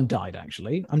anyone died,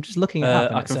 actually. I'm just looking it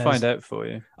up. I can find out for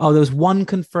you. Oh, there was one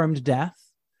confirmed death.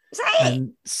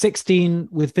 And 16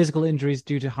 with physical injuries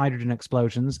due to hydrogen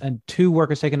explosions, and 2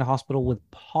 workers taken to hospital with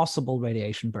possible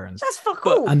radiation burns. That's fuck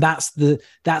cool. And that's the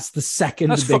second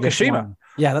biggest Fukushima one.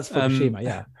 Yeah, that's Fukushima.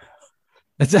 Yeah.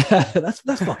 That's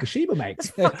Fukushima,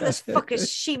 mate. That's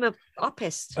Fukushima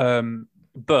uppest.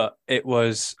 But it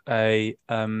was a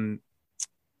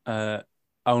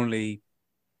only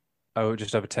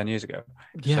just over 10 years ago.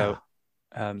 Yeah.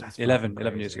 So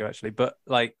 11 years ago actually. But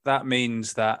like that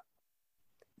means that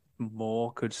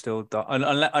more could still die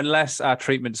unless our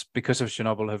treatments because of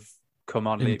Chernobyl have come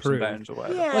on leaps and bounds or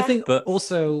whatever. Yeah. I think, but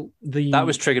also that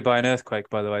was triggered by an earthquake,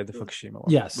 by the way, the Fukushima one.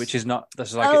 Yes, which is not.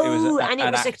 That's like it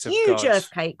was a huge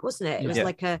earthquake, wasn't it? It was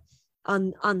like a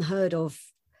unheard of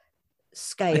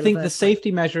scale. I think the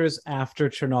safety measures after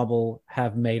Chernobyl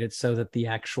have made it so that the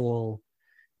actual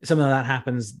something that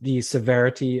happens, the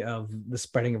severity of the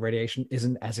spreading of radiation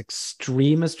isn't as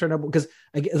extreme as Chernobyl, because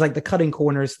it's like the cutting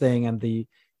corners thing and the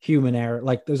human error.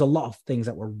 Like there's a lot of things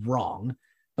that were wrong,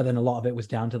 but then a lot of it was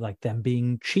down to like them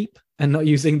being cheap and not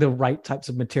using the right types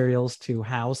of materials to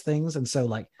house things. And so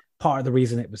like part of the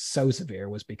reason it was so severe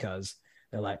was because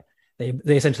they're like, they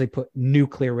essentially put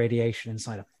nuclear radiation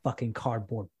inside a fucking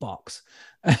cardboard box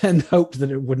and hoped that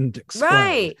it wouldn't explode.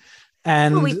 Right.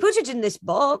 And well, we put it in this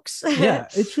box. Yeah,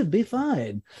 it should be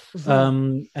fine.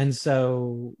 And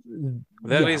so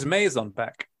there is maize on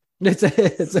back. There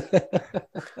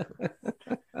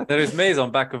is maize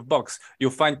on back of box.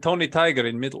 You'll find Tony Tiger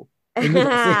in middle.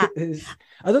 I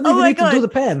don't even need to do the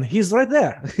pen. He's right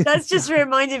there. That's just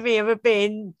reminded me of a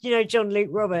bit in, John Luke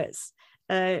Roberts,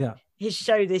 his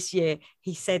show this year.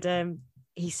 He said,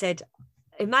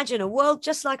 imagine a world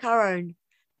just like our own.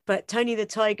 But Tony the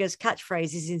Tiger's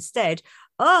catchphrase is instead,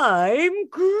 I'm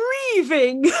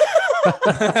grieving. I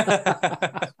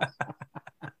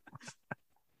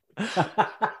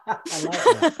like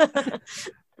that.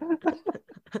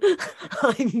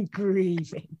 I'm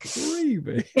grieving.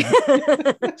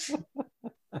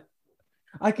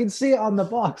 I can see it on the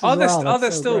box. Are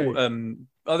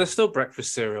there still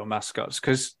breakfast cereal mascots?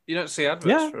 Because you don't see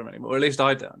adverts for them anymore. Or at least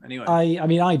I don't. Anyway, I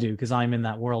mean I do because I'm in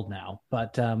that world now.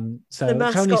 But so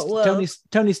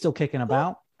Tony's still kicking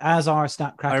about. As are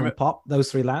Snap, Crackle, and Pop,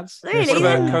 those 3 lads. Really? What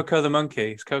about Coco the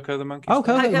Monkey? Is Coco the Monkey? Oh,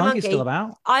 Coco the Monkey's still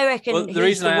about. I reckon the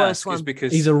reason I worst ask one. is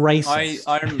because he's a racist.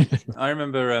 I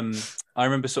remember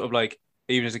sort of like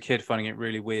even as a kid finding it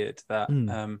really weird that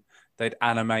they'd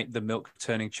animate the milk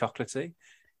turning chocolatey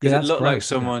because it looked like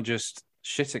someone just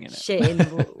shitting in it. Shit in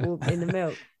the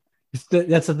milk.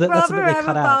 That's a bit they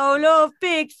cut out. Bowl of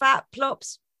big fat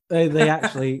plops. They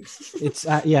actually, it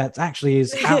actually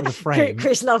is out of the frame.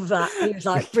 Chris loved that. He was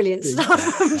like, brilliant stuff.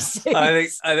 I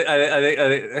think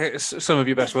some of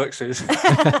your best work, Suze.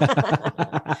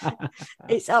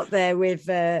 It's up there with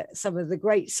some of the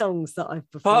great songs that I've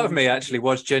performed. Part of me actually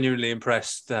was genuinely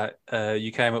impressed that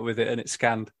you came up with it and it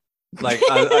scanned. Like,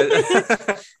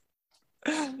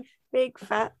 big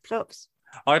fat plops.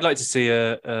 I'd like to see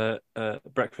a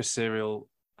breakfast cereal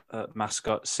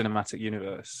mascot cinematic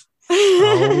universe.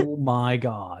 Oh my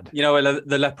god!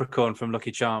 The leprechaun from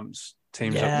Lucky Charms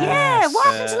teams up. Yeah, what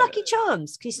happened to Lucky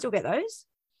Charms? Can you still get those?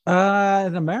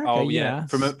 In America, oh yeah,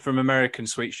 from American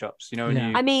sweet shops.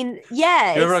 I mean,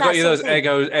 yeah. You ever got you those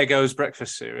Eggo's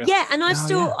breakfast cereal? Yeah, and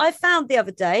I found the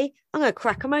other day. I'm going to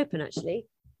crack them open actually.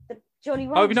 The Jolly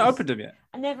Ranchers. Oh, have you not opened them yet?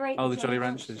 I never ate. Oh, the Jolly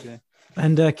Ranchers, yeah.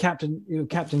 And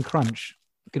Captain Crunch,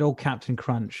 good old Captain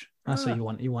Crunch. That's what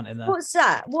you want in there. What's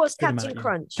that? What's Captain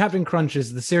Crunch? Captain Crunch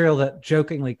is the cereal that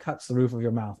jokingly cuts the roof of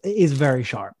your mouth. It is very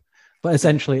sharp, but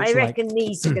essentially, I reckon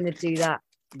these are going to do that.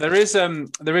 There is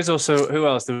also who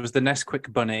else? There was the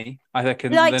Nesquik bunny. I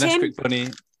reckon the Nesquik bunny.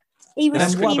 He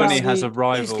was. Nesquik bunny has a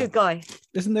rival. He was a good guy.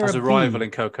 Isn't there a rival in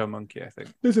Coco Monkey? I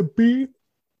think there's a bee.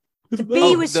 The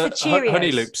bee was for Cheerios.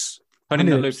 Honey Loops. Honey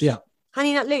Nut Loops. Yeah.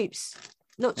 Honey Nut Loops,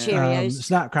 not Cheerios.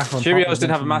 Snap, Crackle, Cheerios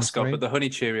didn't have a mascot, but the Honey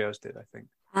Cheerios did, I think.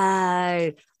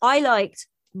 Oh, I liked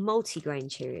multigrain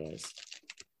Cheerios.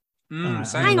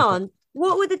 Hang on,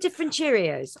 what were the different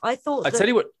Cheerios? I thought. I tell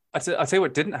you what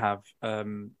didn't have a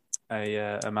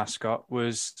mascot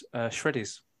was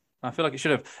Shreddies. I feel like it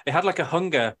should have. It had like a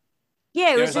hunger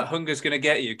Yeah, it was like hunger's going to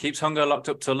get you. Keeps hunger locked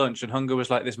up to lunch, and hunger was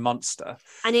like this monster.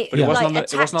 And it, but it wasn't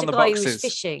like, on the guy who boxes. was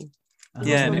fishing.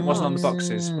 Yeah, and it wasn't on the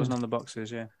boxes. It wasn't on the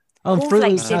boxes. Yeah. Oh,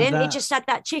 Cornflakes didn't. It just had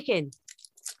that chicken.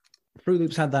 Fruit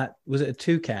Loops had that. Was it a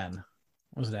toucan?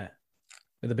 Was it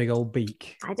with a big old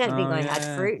beak? I don't think I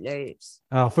had Fruit Loops.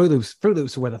 Oh, Fruit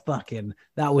Loops were the fucking.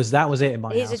 That was it in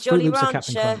my He's house. a Jolly Fruit Loops or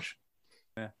Rancher. Captain Crunch.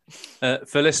 Yeah.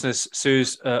 For listeners,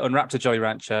 Sue's unwrapped a Jolly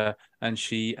Rancher, and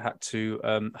she had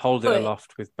to hold it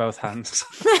aloft with both hands.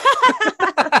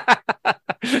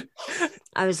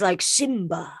 I was like,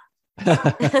 Simba.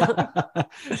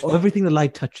 Everything the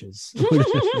light touches.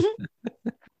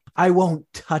 I won't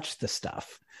touch the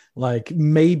stuff. Like,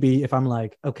 maybe if I'm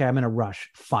like, okay, I'm in a rush,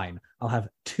 fine, I'll have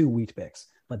 2 Weet-Bix,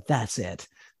 but that's it.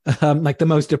 Like the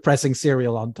most depressing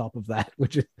cereal on top of that,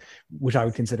 which I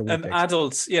would consider Weet-Bix.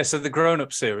 Adults, yeah. So the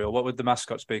grown-up cereal, what would the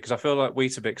mascots be? Because I feel like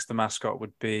Weetabix, the mascot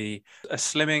would be a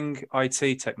slimming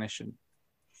IT technician.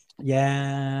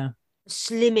 Yeah,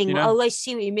 slimming. You know? Oh, I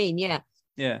see what you mean. Yeah.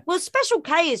 Yeah. Well, Special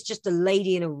K is just a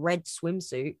lady in a red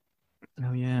swimsuit.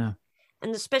 Oh yeah.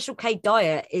 And the Special K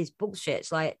diet is bullshit.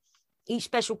 It's like eat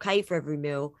Special K for every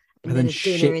meal. And then a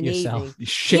dinner in the evening. You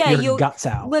shit your guts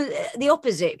out. Well, the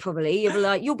opposite probably. You'll be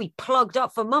like, you'll be plugged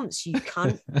up for months, you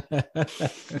cunt.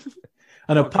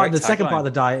 And the second part of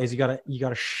the diet is you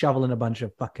gotta shovel in a bunch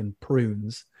of fucking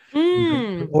prunes,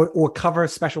 or cover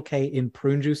Special K in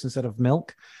prune juice instead of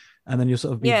milk, and then you'll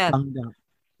sort of be bunged up.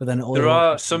 But then there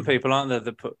are some people, aren't there,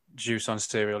 that put juice on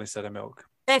cereal instead of milk.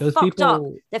 They're fucked up.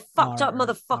 They're fucked up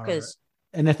motherfuckers.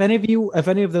 And if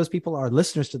any of those people are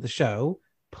listeners to the show,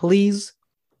 please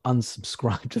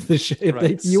unsubscribe to the show.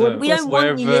 We don't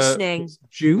want you listening.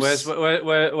 Juice.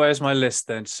 Where's my list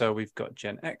then? So we've got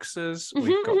Gen Xers,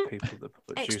 we've got people that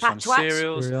put juice on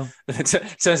cereals.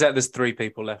 Turns out there's 3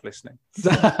 people left listening.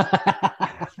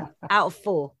 Out of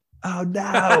 4. Oh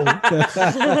no.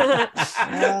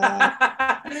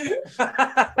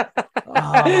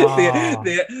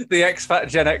 The expat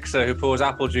Gen Xer who pours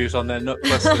apple juice on their nut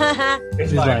clusters.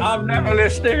 It's like, I'm never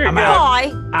listening again.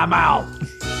 I'm out.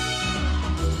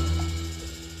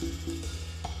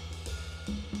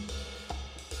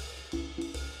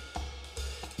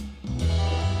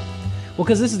 Well,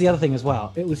 because this is the other thing as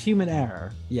well. It was human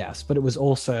error, yes, but it was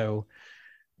also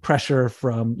pressure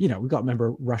from, we got to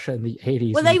remember Russia in the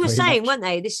 80s. Well, they were saying, weren't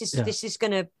they? This is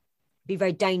going to be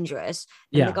very dangerous.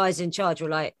 And the guys in charge were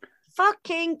like,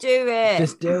 fucking do it.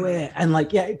 Just do it. And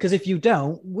because if you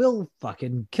don't, we'll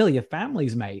fucking kill your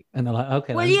families, mate. And they're like,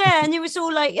 okay. Well, yeah. And it was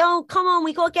all like, oh, come on,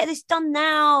 we got to get this done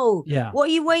now. Yeah. What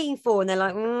are you waiting for? And they're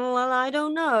like, well, I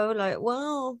don't know. Like,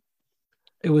 well.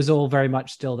 It was all very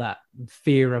much still that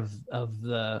fear of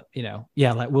the,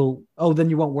 then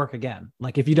you won't work again.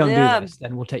 Like, if you don't do this,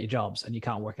 then we'll take your jobs and you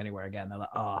can't work anywhere again. They're like,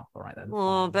 all right then.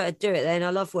 Oh, better do it then. I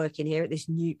love working here at this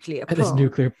nuclear plant. At this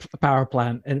nuclear power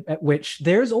plant, at which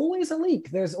there's always a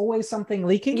leak. There's always something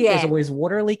leaking. Yeah. There's always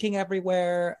water leaking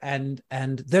everywhere. And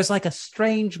there's like a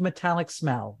strange metallic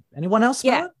smell. Anyone else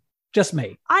smell it? Just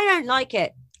me. I don't like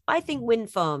it. I think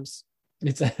wind farms.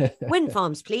 Wind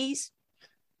farms, please.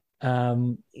 You're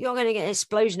not going to get an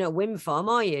explosion at a wind farm,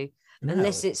 are you? No.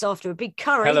 Unless it's after a big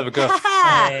curry. Hell of a guff.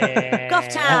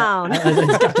 Gufftown.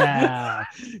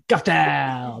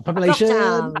 Gufftown. Population.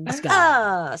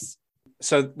 Gufftown.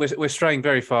 So we're straying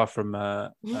very far from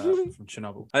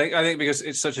Chernobyl. I think because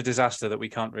it's such a disaster that we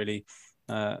can't really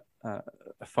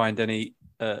find any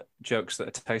jokes that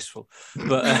are tasteful.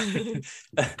 But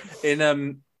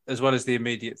as well as the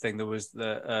immediate thing, there was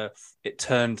it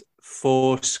turned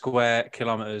 4 square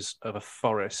kilometers of a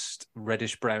forest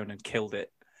reddish brown and killed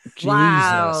it. Jesus.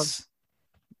 Wow.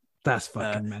 That's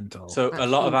fucking mental. So a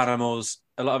lot of animals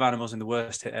in the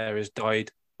worst hit areas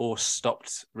died or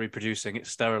stopped reproducing. It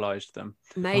sterilized them.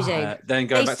 Amazing. Then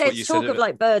going back to what you said, talk of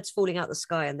like birds falling out the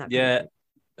sky and that. Yeah.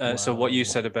 So what you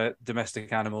said about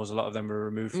domestic animals, a lot of them were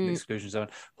removed from the exclusion zone.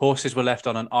 Horses were left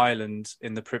on an island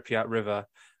in the Pripyat River,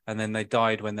 and then they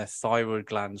died when their thyroid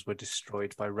glands were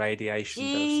destroyed by radiation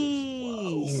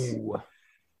doses. Whoa.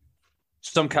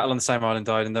 Some cattle on the same island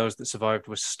died, and those that survived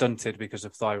were stunted because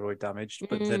of thyroid damage.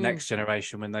 But the next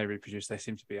generation, when they reproduce, they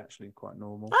seem to be actually quite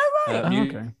normal. Oh,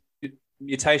 right.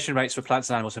 Mutation rates for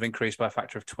plants and animals have increased by a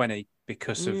factor of 20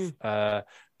 because of the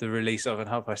release of, and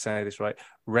I hope I say this right,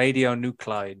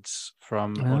 radionuclides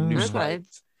from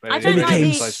nuclides. I don't they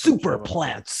became like super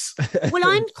plants. Well,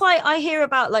 I hear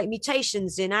about like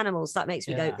mutations in animals that makes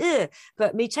me go, ugh.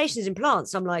 But mutations in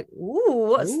plants, I'm like, ooh,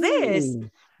 what's this?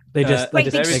 They just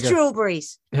big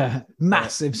strawberries. Yeah,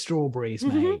 massive strawberries,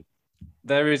 mate.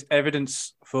 There is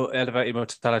evidence for elevated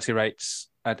mortality rates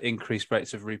and increased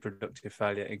rates of reproductive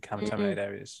failure in contaminated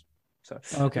areas. So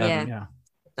okay, yeah.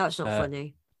 That's not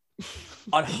funny.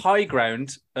 On high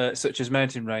ground, such as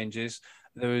mountain ranges,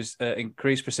 there was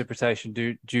increased precipitation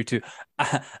due to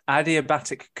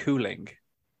adiabatic cooling.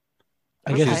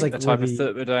 I guess it's a like type of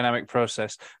thermodynamic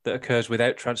process that occurs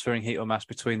without transferring heat or mass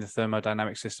between the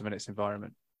thermodynamic system and its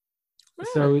environment.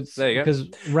 So it's There you go. because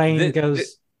rain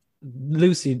goes.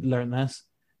 Lucy learned this.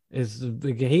 Is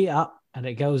the heat up and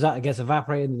it goes up, it gets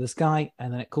evaporated into the sky,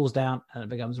 and then it cools down and it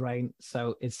becomes rain.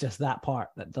 So it's just that part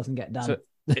that doesn't get done. So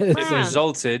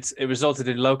it resulted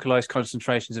in localized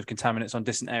concentrations of contaminants on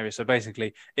distant areas. So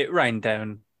basically, it rained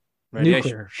down radiation.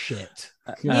 Nuclear shit.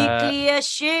 Nuclear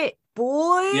shit,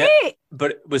 boy. Yeah,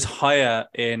 but it was higher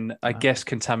in, I guess,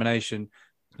 contamination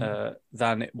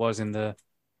than it was in the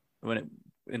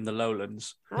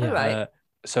lowlands. All right.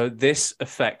 So this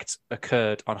effect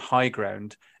occurred on high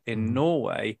ground in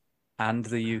Norway and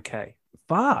the UK.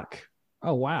 Fuck.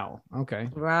 Oh, wow. Okay.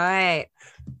 Right.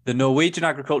 The Norwegian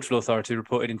Agricultural Authority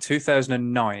reported in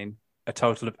 2009 a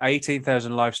total of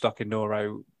 18,000 livestock in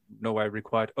Norway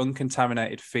required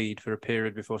uncontaminated feed for a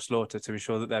period before slaughter to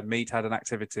ensure that their meat had an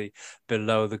activity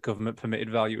below the government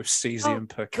permitted value of cesium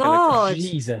per kilogram.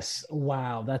 Jesus.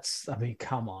 Wow.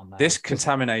 Come on. This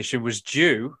contamination was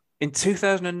due in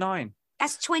 2009.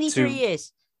 That's 23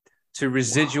 years. To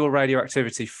residual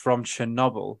radioactivity from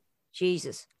Chernobyl.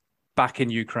 Jesus. Back in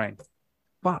Ukraine.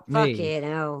 Fuck me. Fucking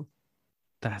hell.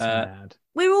 That's mad.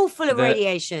 We're all full of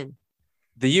radiation.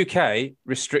 The UK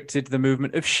restricted the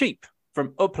movement of sheep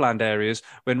from upland areas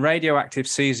when radioactive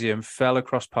cesium fell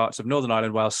across parts of Northern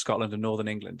Ireland, Wales, Scotland, and Northern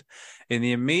England. In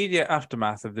the immediate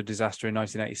aftermath of the disaster in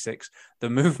 1986, the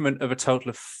movement of a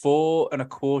total of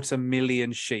 4.25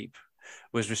 million sheep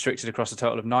was restricted across a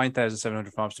total of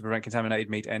 9,700 farms to prevent contaminated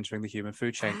meat entering the human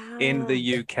food chain in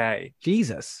the UK.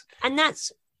 Jesus. And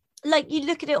that's like, you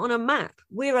look at it on a map,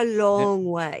 we're a long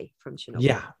way from Chernobyl.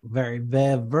 Yeah, very,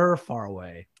 very, very far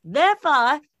away. Very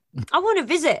far. I want to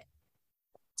visit.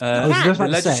 The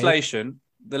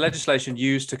legislation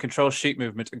used to control sheep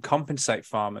movement and compensate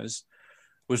farmers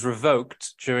was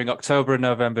revoked during October and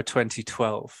November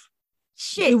 2012.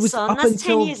 Shit, son, that's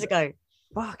 10 years ago.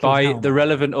 By the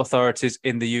relevant authorities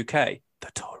in the UK,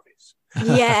 the Tories.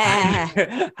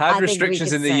 Yeah. Had the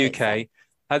restrictions in the UK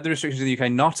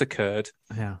not occurred,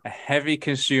 a heavy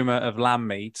consumer of lamb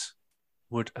meat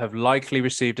would have likely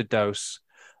received a dose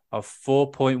of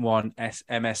 4.1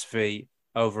 MSV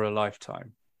over a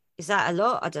lifetime. Is that a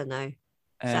lot? I don't know.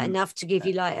 Is that enough to give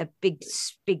you like a big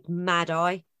mad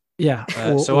eye? Yeah.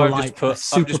 So I've just put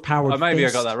superpowered. Maybe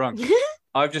I got that wrong.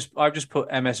 I've just put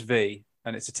MSV,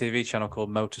 and it's a TV channel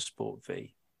called Motorsport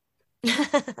V.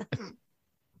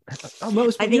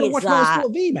 Motorsport, I think it's that.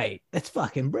 Motorsport V, mate. It's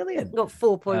fucking brilliant. Got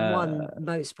 4.1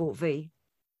 Motorsport V.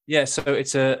 Yeah, so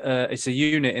it's a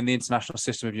unit in the international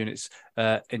system of units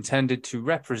intended to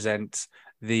represent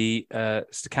the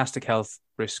stochastic health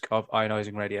risk of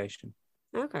ionizing radiation.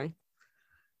 Okay.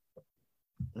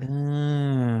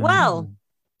 Well,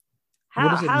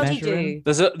 how do you do?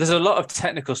 There's a lot of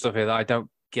technical stuff here that I don't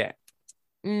get.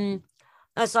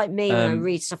 That's like me when I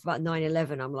read stuff about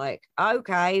 9/11. I'm like,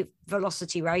 okay,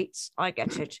 velocity rates, I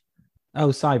get it. Oh,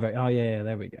 cyber. Oh, yeah,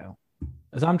 there we go.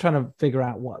 As I'm trying to figure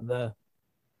out what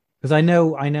because I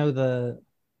know I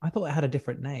thought it had a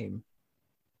different name.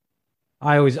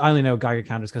 I only know Geiger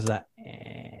counters because of that.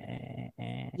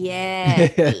 Yeah.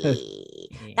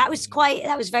 That was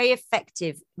very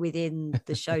effective within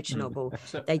the show Chernobyl.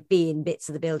 They'd be in bits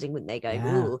of the building, wouldn't they, go,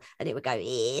 ooh, and it would go,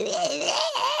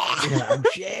 oh,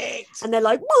 shit. And they're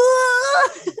like,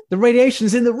 whoa! The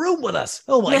radiation's in the room with us.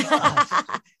 Oh my god.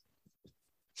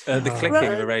 The clicking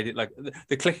of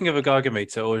the clicking of a Geiger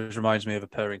meter always reminds me of a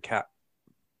purring cat.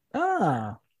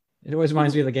 It always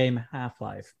reminds me of the game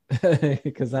Half-Life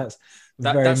because that's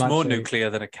more nuclear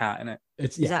than a cat, isn't it?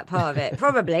 Is that part of it?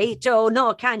 Probably. Joel,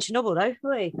 not a cat in Chernobyl though.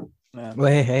 Hey.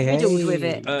 Well, hey. Riddled with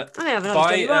it. I'm gonna have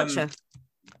another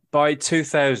by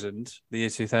 2000, the year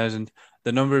 2000,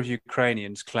 the number of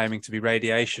Ukrainians claiming to be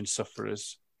radiation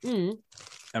sufferers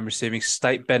and receiving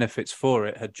state benefits for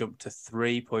it had jumped to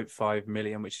 3.5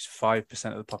 million, which is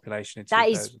 5% of the population in 2000. That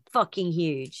is fucking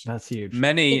huge. That's huge.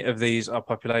 Many of these are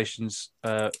populations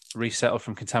resettled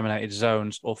from contaminated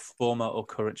zones or former or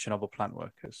current Chernobyl plant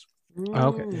workers.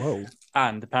 Okay. Whoa.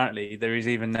 And apparently there is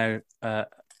even now,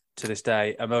 to this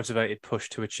day, a motivated push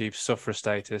to achieve sufferer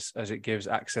status as it gives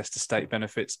access to state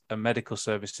benefits and medical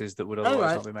services that would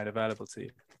otherwise not be made available to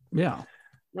you. Yeah.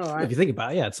 All right. If you think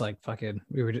about it, it's like fucking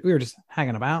we were just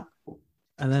hanging about,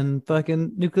 and then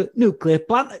fucking nuclear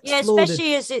plant exploded. Yeah,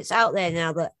 especially as it's out there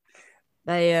now that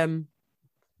they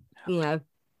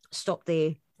stop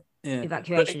the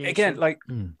evacuation. But again,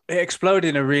 it exploded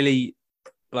in a really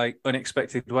like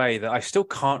unexpected way that I still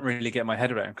can't really get my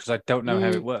head around because I don't know how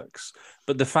it works.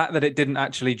 But the fact that it didn't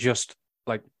actually just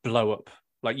like blow up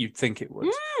like you'd think it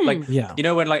would. Like, you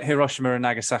know, when like Hiroshima and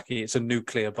Nagasaki, it's a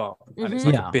nuclear bomb and it's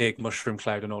like a big mushroom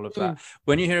cloud and all of that.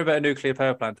 When you hear about a nuclear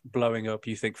power plant blowing up,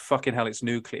 you think, fucking hell, it's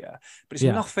nuclear. But it's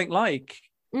nothing like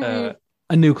a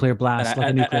nuclear blast,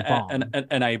 like a nuclear bomb.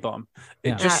 An A bomb.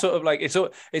 It just sort of like, it's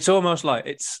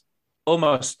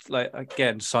almost like,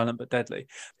 again, silent but deadly.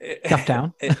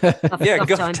 Gufftown.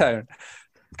 Gufftown.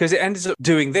 Because it ends up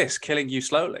doing this, killing you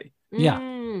slowly. Yeah.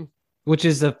 Which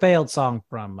is a failed song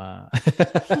from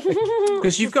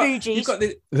because you've got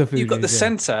the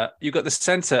center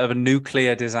of a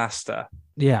nuclear disaster.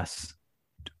 Yes.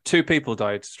 2 people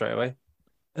died straight away.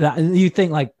 You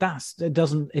think like it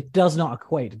does not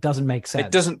equate. It doesn't make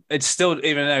sense. It's still,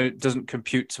 even though it doesn't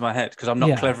compute to my head because I'm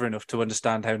not clever enough to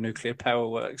understand how nuclear power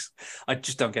works. I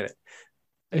just don't get it.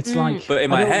 It's like, but in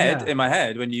my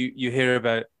head, when you hear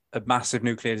about a massive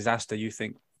nuclear disaster, you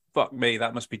think, fuck me,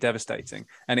 that must be devastating.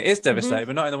 And it is devastating,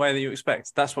 but not in the way that you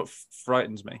expect. That's what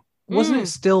frightens me. Wasn't it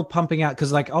still pumping out?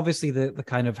 Because like obviously the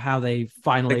kind of how they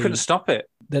couldn't stop it.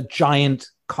 The giant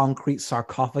concrete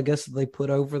sarcophagus they put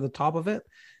over the top of it.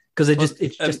 Because it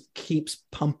just keeps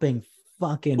pumping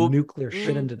fucking nuclear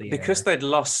shit into the air. Because they'd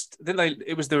lost, didn't they?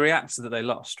 It was the reactor that they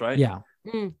lost, right? Yeah.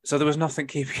 So there was nothing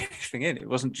keeping anything in. It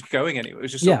wasn't going anywhere. It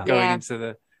was just sort of going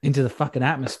into the fucking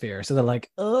atmosphere. So they're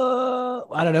like,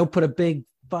 I don't know, put a big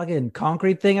fucking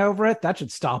concrete thing over it. That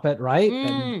should stop it, right?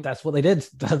 And that's what they did.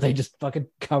 They just fucking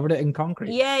covered it in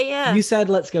concrete. Yeah. You said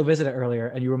let's go visit it earlier,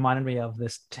 and you reminded me of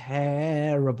this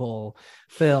terrible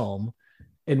film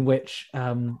in which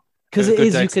because it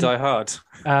is, you can Die Hard.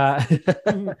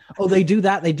 They do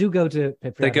that. They do go to.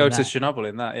 They go to Chernobyl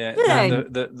in that.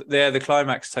 Yeah. The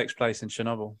climax takes place in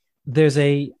Chernobyl. There's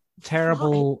a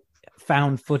terrible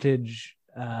found footage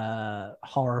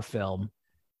horror film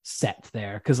set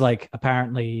there because, like,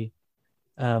 apparently,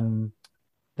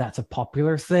 that's a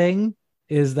popular thing.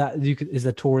 Is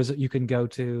the tours that you can go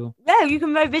to? Yeah, you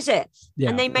can go visit,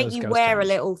 and they make you wear a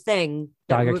little thing.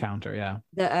 Geiger counter,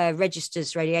 that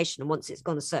registers radiation, and once it's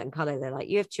gone a certain color, they're like,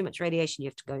 "You have too much radiation.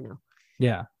 You have to go now."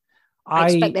 Yeah, I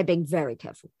expect they're being very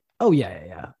careful. Oh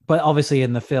yeah. But obviously,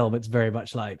 in the film, it's very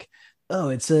much like,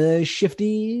 it's a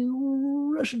shifty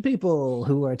Russian people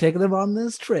who are taking them on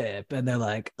this trip, and they're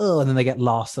like, and then they get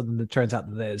lost, and then it turns out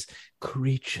that there's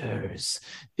creatures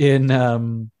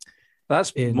in.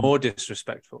 That's more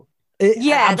disrespectful. That's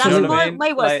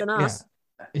way worse than us.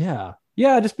 Yeah.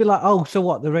 Just be like, so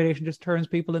what? The radiation just turns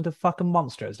people into fucking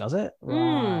monsters, does it?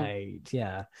 Right.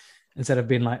 Yeah. Instead of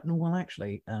being like, no, well,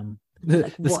 actually,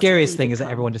 the scariest thing is that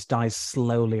everyone just dies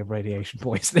slowly of radiation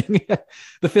poisoning.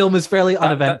 The film is fairly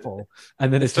uneventful,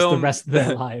 and then it's just the rest of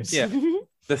their lives. Yeah.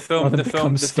 The film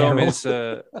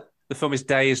is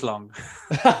days long.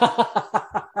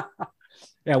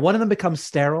 Yeah, one of them becomes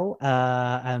sterile,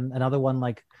 and another one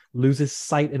like loses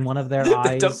sight in one of their eyes.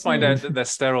 They don't find out that they're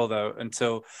sterile though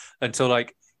until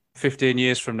like 15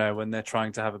 years from now when they're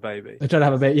trying to have a baby. They're trying to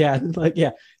have a baby,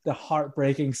 the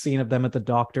heartbreaking scene of them at the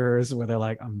doctor's where they're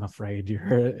like, "I'm afraid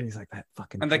you're." He's like, "That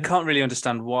fucking." And they can't really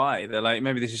understand why. They're like,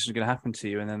 "Maybe this isn't going to happen to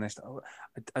you," and then they start.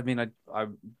 I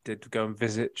did go and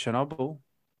visit Chernobyl,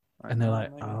 and they're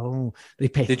like, "Oh, they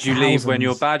pay." Did you leave when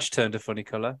your badge turned a funny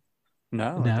color?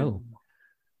 No.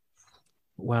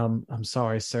 Well, I'm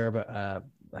sorry, sir, but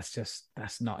that's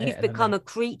not it. You've become a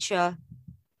creature.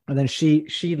 And then she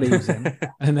leaves him,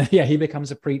 and then he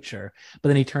becomes a preacher. But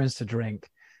then he turns to drink,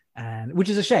 and which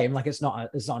is a shame. Like it's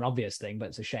not an obvious thing, but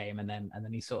it's a shame. And then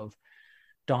he sort of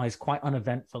dies quite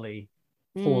uneventfully,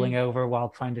 falling over while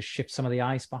trying to shift some of the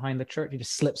ice behind the church. He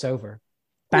just slips over,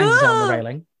 bangs his head on the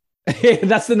railing.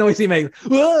 That's the noise he makes.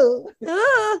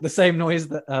 The same noise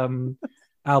that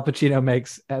Al Pacino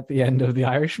makes at the end of The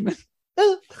Irishman.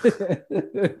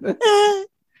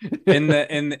 in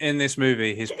this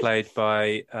movie, he's played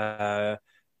by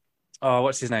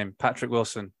what's his name? Patrick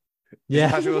Wilson.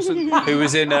 Patrick Wilson, who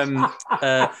was in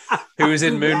Moonfall.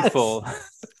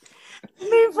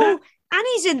 Moonfall, and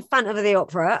he's in Phantom of the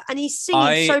Opera, and he's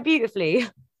singing so beautifully.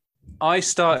 I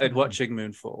started watching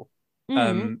Moonfall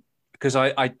because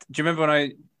do you remember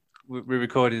when we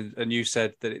recorded and you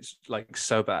said that it's like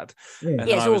so bad, and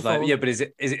I was awful. Like, but is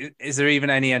there even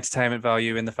any entertainment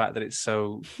value in the fact that it's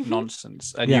so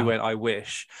nonsense? And you went, I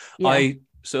wish. I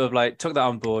sort of like took that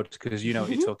on board because you know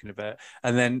what you're talking about,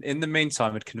 and then in the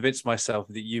meantime had convinced myself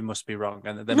that you must be wrong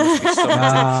and that there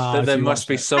must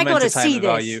be some entertainment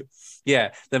value.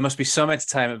 There must be some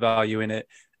entertainment value in it,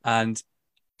 and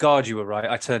God, you were right.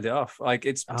 I turned it off. Like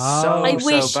it's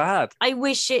so bad. I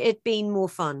wish it had been more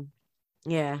fun.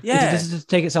 Yeah. Yeah. This is to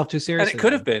take itself too seriously. And it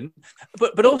could have been,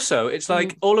 but also it's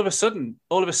like all of a sudden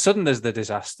there's the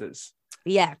disasters.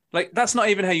 Yeah. Like that's not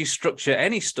even how you structure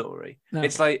any story. No.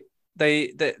 It's like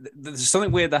there's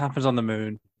something weird that happens on the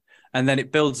moon, and then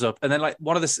it builds up, and then like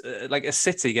one of the like a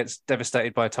city gets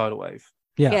devastated by a tidal wave.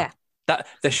 Yeah. That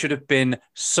there should have been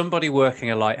somebody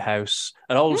working a lighthouse,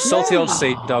 an old salty old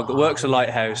sea dog that works a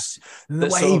lighthouse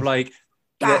that sort of like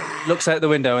looks out the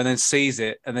window and then sees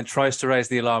it and then tries to raise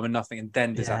the alarm and nothing, and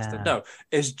then disaster. No,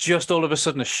 it's just all of a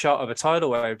sudden a shot of a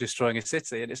tidal wave destroying a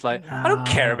city, and it's like I don't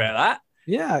care about that.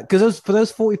 Yeah, because for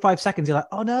those 45 seconds, you're like,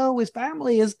 oh no, his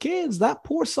family, his kids, that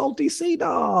poor salty sea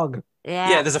dog.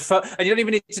 Yeah, there's a photo, and you don't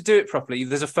even need to do it properly.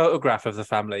 There's a photograph of the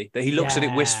family that he looks at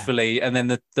it wistfully, and then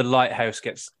the lighthouse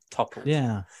gets toppled.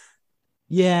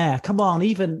 Yeah, come on,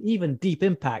 even Deep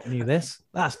Impact knew this.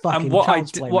 That's fucking. And what I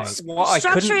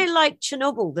structuring like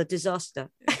Chernobyl, the disaster.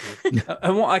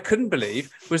 And what I couldn't believe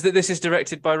was that this is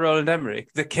directed by Roland Emmerich,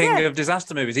 the king of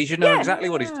disaster movies. He should know exactly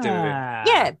what he's doing.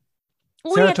 Yeah,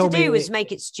 all he had to do was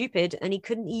make it stupid, and he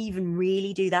couldn't even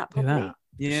really do that properly.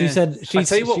 Yeah. She said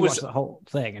she watched the whole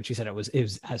thing, and she said it was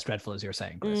as dreadful as you're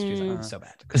saying, Chris. She's like, it's so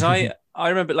bad. Because I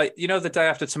remember, like, you know, The Day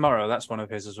After Tomorrow, that's one of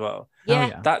his as well.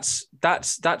 Yeah. That's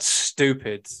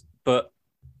stupid, but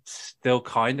still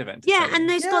kind of entertaining. Yeah, and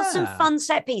there's got some fun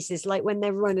set pieces, like when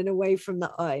they're running away from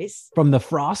the ice. From the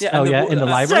frost? In the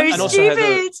library? So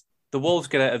stupid! The wolves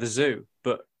get out of the zoo,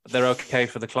 but they're okay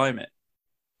for the climate.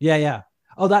 Yeah.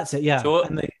 Oh, that's it. Yeah. So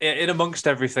in amongst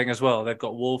everything as well, they've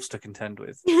got wolves to contend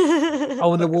with. And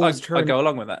the wolves I go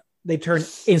along with that. They turn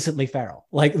instantly feral.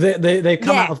 Like they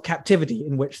come out of captivity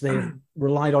in which they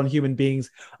relied on human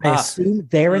beings. I assume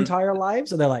their entire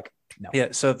lives, and they're like, no. Yeah.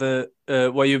 So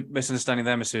what you're misunderstanding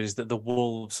there, Masood, is that the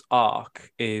wolves'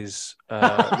 arc is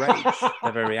rage.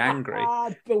 They're very angry.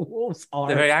 The wolves' arc.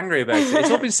 They're very angry about it.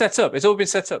 It's all been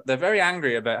set up. They're very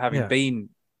angry about having been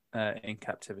in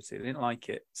captivity. They didn't like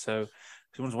it. So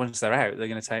once they're out, they're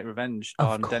going to take revenge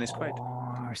on Dennis Quaid.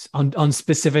 On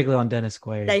specifically on Dennis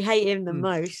Quaid. They hate him the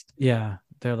most. Yeah.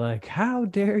 They're like, how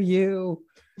dare you?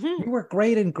 You were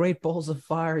great in Great Balls of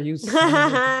Fire, you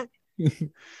what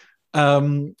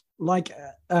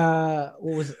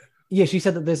was it? Yeah, she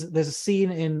said that there's a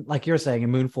scene in, like you're saying,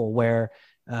 in Moonfall where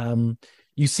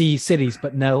you see cities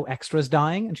but no extras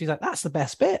dying, and she's like, that's the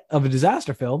best bit of a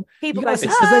disaster film. People I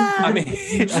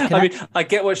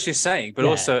get what she's saying, but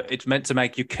also it's meant to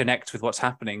make you connect with what's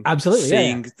happening. Absolutely,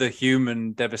 seeing the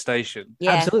human devastation.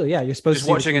 Absolutely, yeah. You're supposed just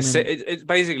to watching it's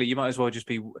basically, you might as well just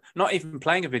be not even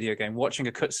playing a video game, watching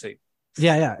a cutscene.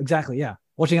 Yeah, exactly. Yeah,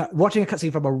 watching a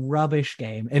cutscene from a rubbish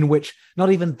game in which not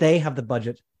even they have the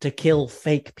budget to kill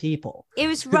fake people. It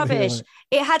was rubbish.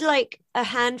 It had like a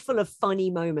handful of funny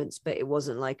moments, but it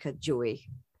wasn't like a joy.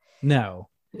 No.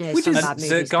 Yeah, which is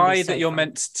the guy that you're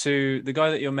meant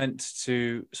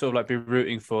to sort of like be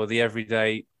rooting for, the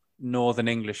everyday Northern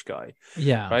English guy.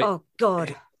 Yeah. Right? Oh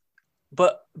God.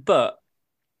 But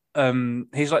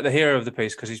he's like the hero of the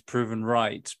piece because he's proven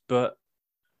right, but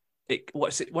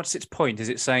what's its point? Is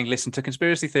it saying listen to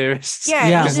conspiracy theorists?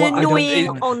 Yeah, he's annoying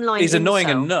online. He's annoying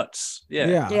and nuts.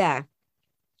 Yeah.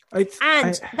 And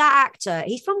that actor,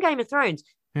 he's from Game of Thrones.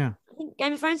 Yeah, I think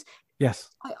Game of Thrones. Yes,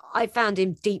 I found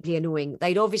him deeply annoying.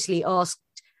 They'd obviously asked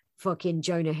fucking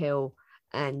Jonah Hill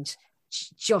and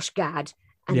Josh Gad,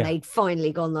 and they'd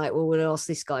finally gone like, well, we'll ask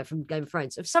this guy from Game of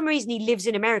Thrones. For some reason, he lives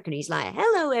in America, and he's like,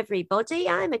 hello, everybody,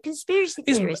 I'm a conspiracy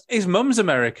theorist. His mum's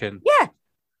American. Yeah.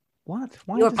 What?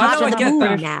 Why You're part of the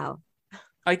moon now.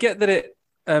 I get that it.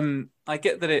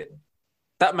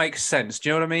 That makes sense. Do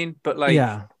you know what I mean? But like,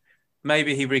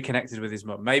 maybe he reconnected with his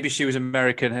mum. Maybe she was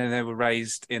American and they were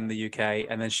raised in the UK,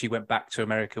 and then she went back to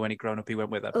America when he grown up. He went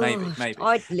with her. Maybe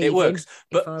I'd leave it works.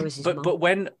 But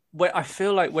when I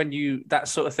feel like when that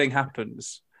sort of thing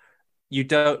happens, you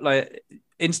don't like.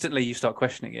 Instantly you start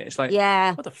questioning it. It's like,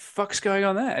 what the fuck's going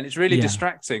on there? And it's really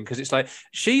distracting because it's like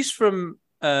she's from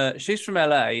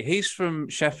LA, he's from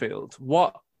Sheffield.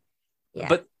 What? Yeah.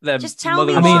 But just tell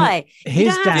me why.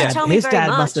 His dad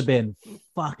must have been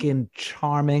fucking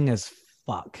charming as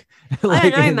fuck. I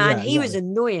don't know, man. He was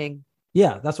annoying.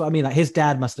 Yeah, that's what I mean. Like his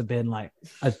dad must have been like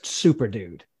a super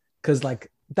dude, because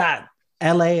like that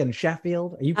LA and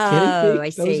Sheffield. Are you kidding me? I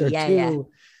see. Yeah.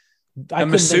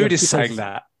 And Masood is saying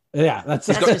that. Yeah, that's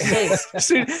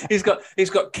he's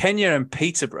got Kenya and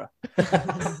Peterborough.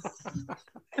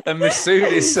 And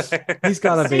Masood is saying he's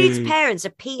got to be. Masood's parents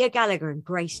are Peter Gallagher and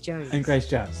Grace Jones.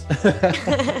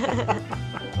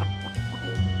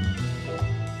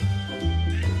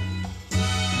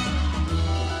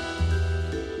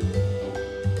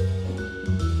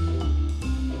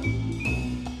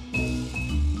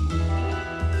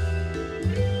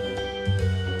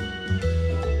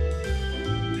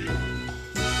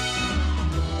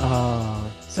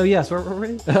 So yes, where were we?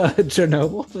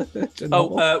 Chernobyl.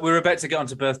 Chernobyl. We're about to get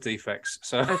onto birth defects.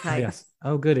 So Okay. Yes.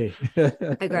 Oh, goody. Oh,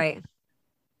 great.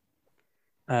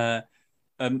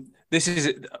 This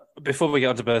is before we get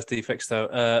onto birth defects,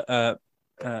 though.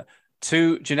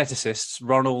 Two geneticists,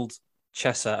 Ronald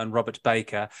Chesser and Robert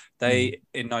Baker, they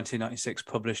in 1996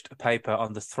 published a paper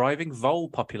on the thriving vole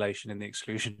population in the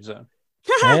exclusion zone.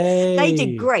 Hey. They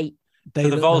did great So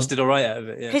the voles did all right out of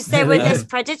it, because there were less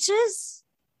predators.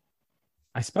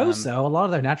 I suppose so. A lot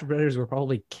of their natural predators were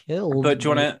probably killed. But do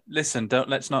you want to listen?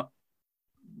 Let's not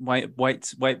wait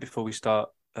before we start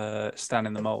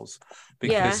standing the moles,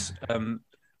 because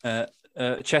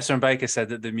Chesser and Baker said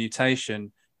that the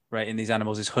mutation rate in these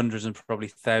animals is hundreds and probably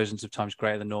thousands of times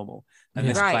greater than normal. And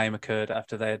this claim occurred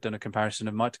after they had done a comparison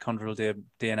of mitochondrial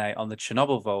DNA on the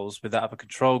Chernobyl voles with that of a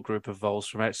control group of voles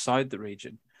from outside the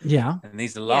region. Yeah. And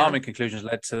these alarming conclusions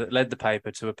led the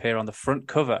paper to appear on the front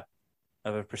cover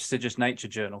of a prestigious nature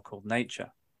journal called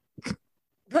Nature.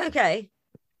 Okay.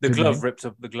 The glove ripped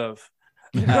up the glove.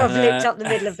 Glove ripped up the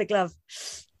middle of the glove.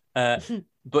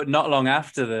 But not long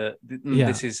after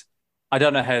this is, I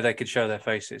don't know how they could show their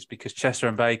faces, because Chesser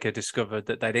and Baker discovered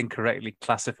that they'd incorrectly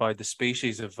classified the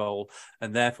species of vole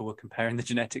and therefore were comparing the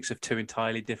genetics of two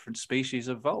entirely different species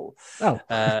of vole. Oh,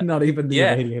 not even the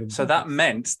irradiated. So that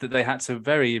meant that they had to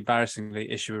very embarrassingly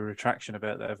issue a retraction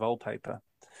about their vole paper.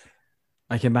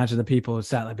 I can imagine the people who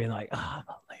sat there being like,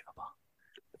 unbelievable.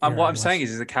 And what I'm saying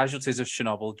is the casualties of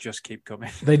Chernobyl just keep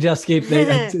coming. They just keep...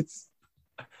 and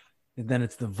then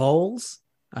it's the voles.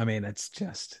 I mean, it's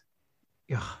just...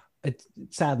 It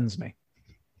saddens me.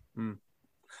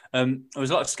 There was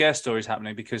a lot of scare stories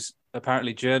happening because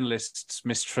apparently journalists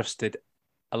mistrusted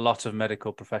a lot of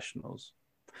medical professionals.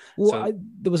 Well, so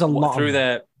there was a lot through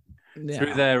their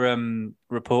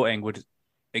reporting would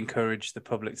encourage the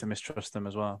public to mistrust them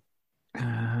as well.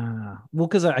 Well,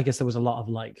 because I guess there was a lot of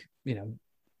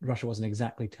Russia wasn't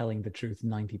exactly telling the truth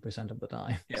 90% of the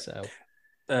time. Yeah.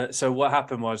 So what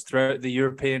happened was, throughout the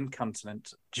European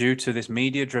continent, due to this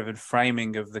media-driven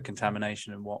framing of the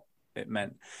contamination and what it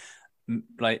meant,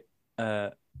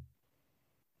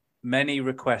 many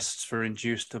requests for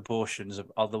induced abortions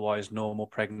of otherwise normal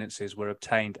pregnancies were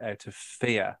obtained out of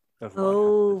fear of what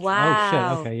happened. Wow. Oh,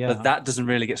 shit. Okay, yeah. But that doesn't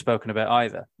really get spoken about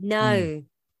either. No.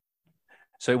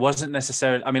 So it wasn't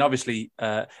necessarily, I mean, obviously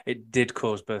it did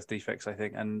cause birth defects, I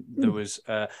think. And there was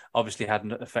obviously had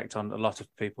an effect on a lot of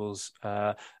people's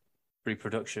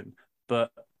reproduction.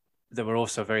 But there were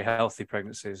also very healthy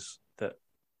pregnancies that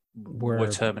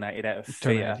were terminated out of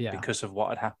fear because of what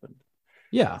had happened.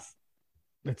 Yeah.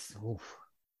 It's...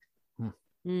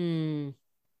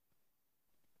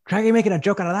 Try making a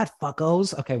joke out of that,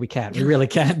 fuckos. Okay, we can't. We really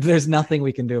can't. There's nothing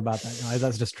we can do about that, guys.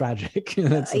 That's just tragic.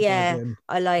 That's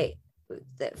I like...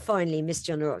 that finally Miss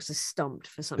John Rocks is stumped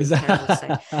for something terrible to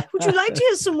say. Would you like to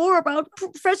hear some more about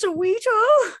Professor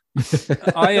Weeto?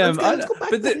 I am.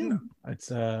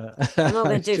 It's I'm not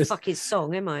going to do fuck his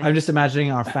song, am I? I'm just imagining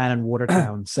our fan in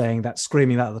Watertown saying that,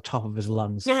 screaming that at the top of his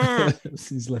lungs.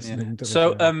 He's listening to the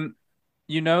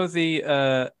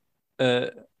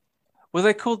show. Were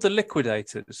they called the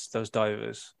Liquidators, those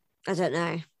divers? I don't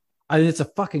know. I mean, it's a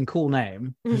fucking cool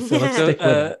name. So let's stick with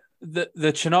it.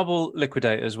 The Chernobyl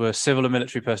liquidators were civil and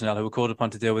military personnel who were called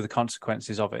upon to deal with the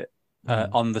consequences of it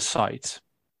on the site,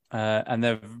 and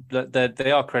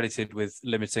they are credited with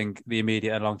limiting the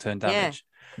immediate and long-term damage.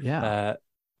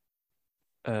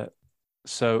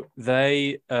 So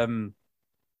they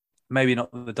maybe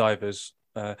not the divers,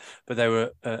 but they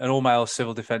were an all-male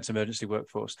civil defence emergency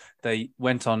workforce. They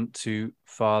went on to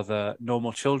father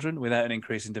normal children without an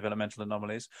increase in developmental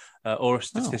anomalies or a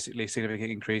statistically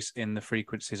significant increase in the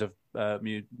frequencies of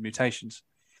mutations.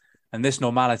 And this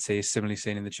normality is similarly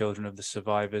seen in the children of the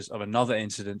survivors of another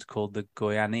incident called the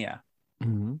Goiânia,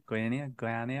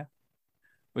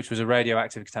 which was a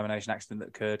radioactive contamination accident that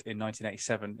occurred in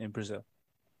 1987 in Brazil.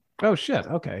 Oh, shit.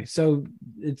 Okay. So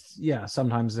it's,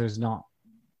 sometimes there's not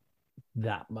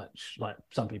that much, like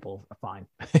some people are fine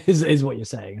is what you're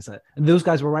saying, is that those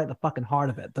guys were right at the fucking heart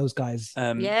of it. Those guys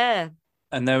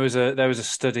and there was a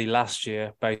study last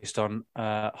year based on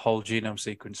whole genome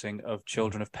sequencing of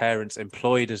children of parents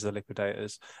employed as the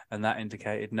liquidators, and that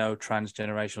indicated no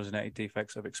transgenerational genetic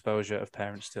defects of exposure of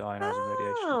parents to ionizing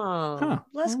radiation.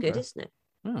 That's good, isn't it?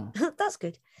 That's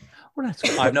good. Well, that's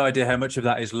good. I have no idea how much of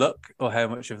that is luck or how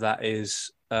much of that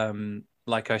is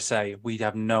like I say, we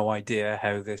have no idea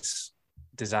how this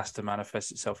disaster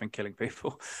manifests itself in killing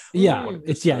people.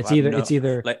 It's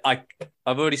either like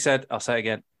I've already said, I'll say it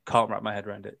again, can't wrap my head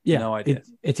around it. No idea.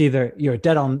 It's either you're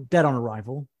dead on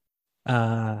arrival,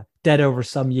 dead over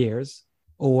some years,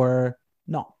 or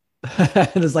not.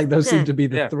 And it's like those seem to be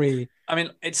the three. I mean,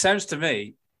 it sounds to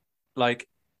me like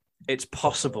it's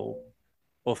possible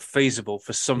or feasible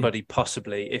for somebody,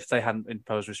 possibly, if they hadn't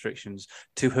imposed restrictions,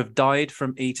 to have died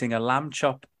from eating a lamb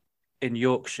chop in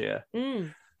Yorkshire,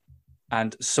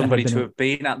 and somebody to have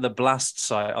been at the blast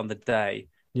site on the day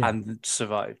and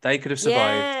survived. They could have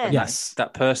survived. Yes.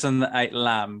 That person that ate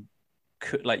lamb,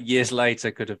 could, like years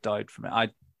later, could have died from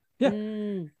it.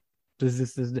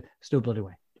 There's still bloody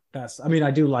way. I mean,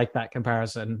 I do like that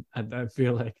comparison, and I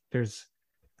feel like there's...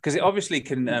 Because it obviously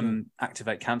can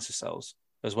activate cancer cells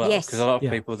as well. Because a lot of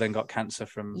people then got cancer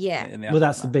from in the well,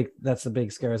 that's the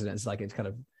big scare, isn't it? It's like it kind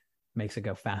of makes it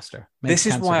go faster. This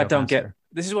is why I don't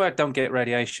get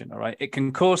radiation. All right, it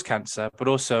can cause cancer, but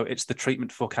also it's the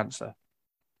treatment for cancer.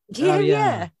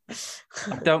 Yeah.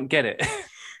 I don't get it.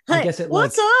 I guess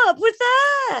what's up with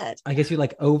that? I guess you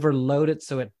like overload it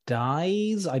so it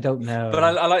dies. I don't know. But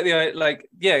I like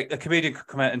a comedian could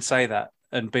come out and say that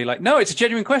and be like, no, it's a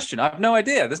genuine question. I have no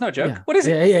idea. There's no joke. Yeah. What is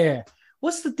it? Yeah.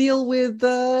 What's the deal with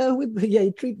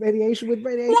you treat radiation with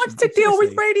radiation? What's the deal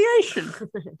with radiation?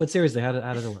 But seriously, how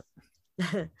does it work?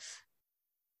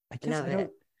 I guess I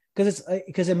don't,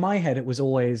 because in my head it was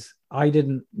always, I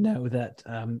didn't know that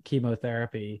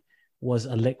chemotherapy was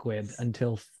a liquid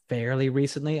until fairly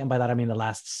recently, and by that I mean the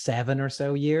last 7 or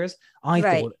so years. I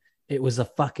thought it was a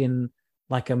fucking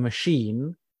like a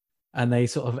machine, and they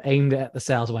sort of aimed it at the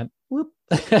cells and went whoop,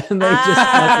 and they just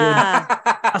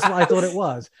that's what I thought it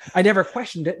was. I never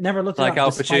questioned it, never looked like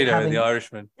Al Pacino in The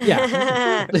Irishman.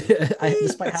 Yeah,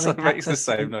 despite having makes the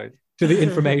same noise to the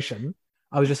information,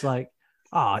 I was just like,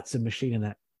 it's a machine in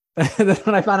it. And then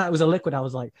when I found out it was a liquid, I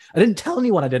was like, I didn't tell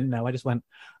anyone I didn't know. I just went,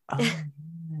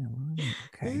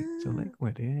 okay, so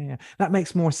liquid, yeah. That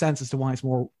makes more sense as to why it's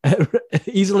more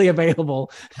easily available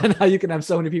and how you can have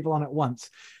so many people on at once.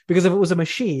 Because if it was a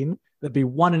machine, there'd be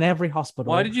one in every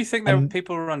hospital. Why did you think there were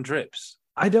people who were on drips?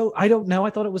 I don't know. I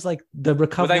thought it was like the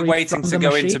recovery. Were they waiting to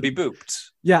go in to be booped?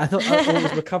 Yeah, I thought it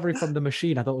was recovery from the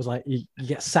machine. I thought it was like you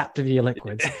get sapped of your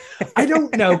liquids. I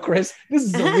don't know, Chris. This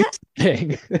is a weird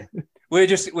thing. We're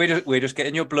just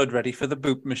getting your blood ready for the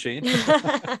boop machine.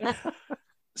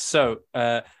 So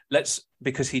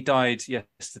because he died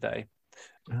yesterday,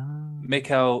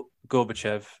 Mikhail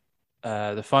Gorbachev,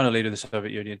 the final leader of the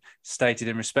Soviet Union, stated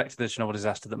in respect to the Chernobyl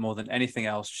disaster that more than anything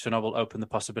else, Chernobyl opened the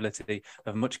possibility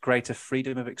of much greater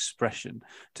freedom of expression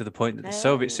to the point that the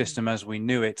Soviet system as we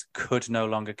knew it could no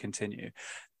longer continue.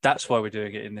 That's why we're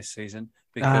doing it in this season,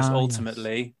 because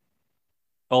ultimately,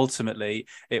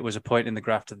 it was a point in the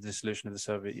graft of the dissolution of the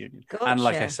Soviet Union. Gotcha. And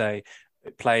like I say,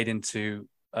 it played into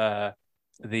the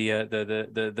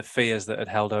fears that had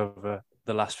held over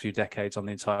the last few decades on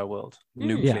the entire world.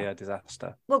 Nuclear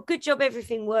disaster. Well, good job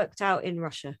everything worked out in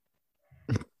Russia.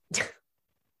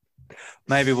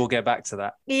 Maybe we'll get back to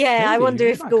that. Yeah, maybe. I wonder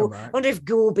if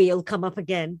Gorby will come up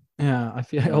again. Yeah, I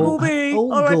feel Gorby.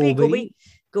 R.I.P.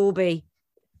 Gorby.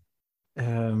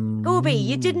 Gorby,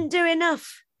 you didn't do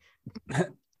enough.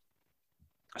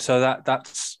 So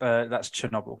that's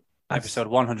Chernobyl, episode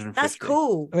 150. That's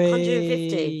cool.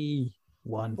 150.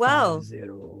 150.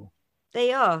 Well,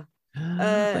 they are.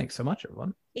 Thanks so much,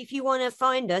 everyone. If you want to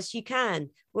find us, you can.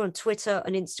 We're on Twitter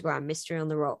and Instagram, Mystery on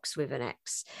the Rocks with an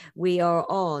X. We are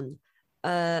on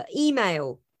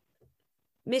email,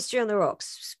 Mystery on the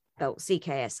Rocks, spelled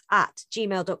CKS,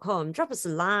 @gmail.com. Drop us a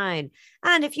line.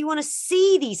 And if you want to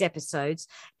see these episodes,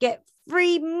 get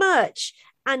free merch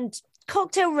and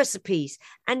cocktail recipes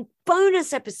and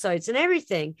bonus episodes and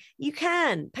everything, you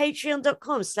can.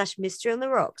 Patreon.com/Mystery on the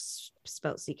Rocks,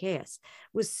 spelled CKS.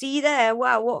 We'll see you there.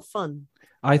 Wow, what fun.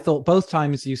 I thought both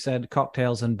times you said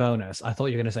cocktails and bonus, I thought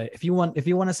you were going to say if you want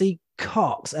to see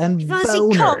cocks and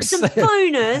boners. Cocks and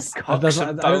boners. Cocks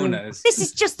and boners. This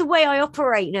is just the way I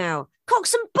operate now.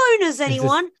 Cocks and boners,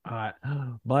 anyone? All right.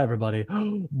 Bye, everybody.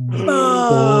 Bye.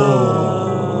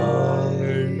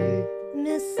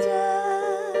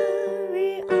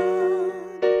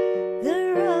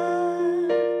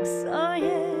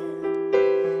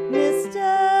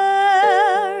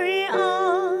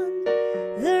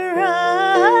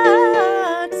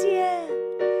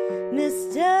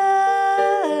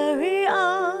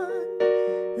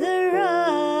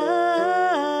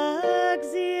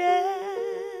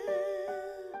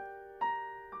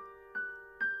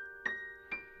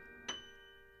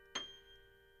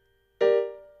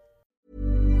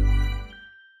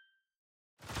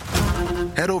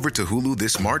 Head over to Hulu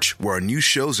this March, where our new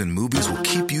shows and movies will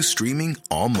keep you streaming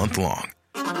all month long.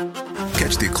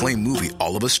 Catch the acclaimed movie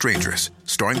All of Us Strangers,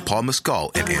 starring Paul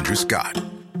Mescal and Andrew Scott.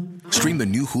 Stream the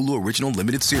new Hulu original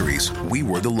limited series We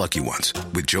Were the Lucky Ones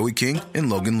with Joey King and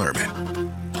Logan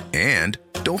Lerman. And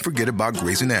don't forget about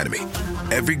Grey's Anatomy.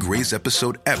 Every Grey's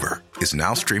episode ever is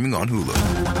now streaming on Hulu.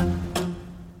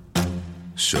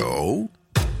 So,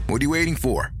 what are you waiting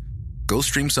for? Go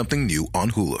stream something new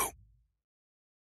on Hulu.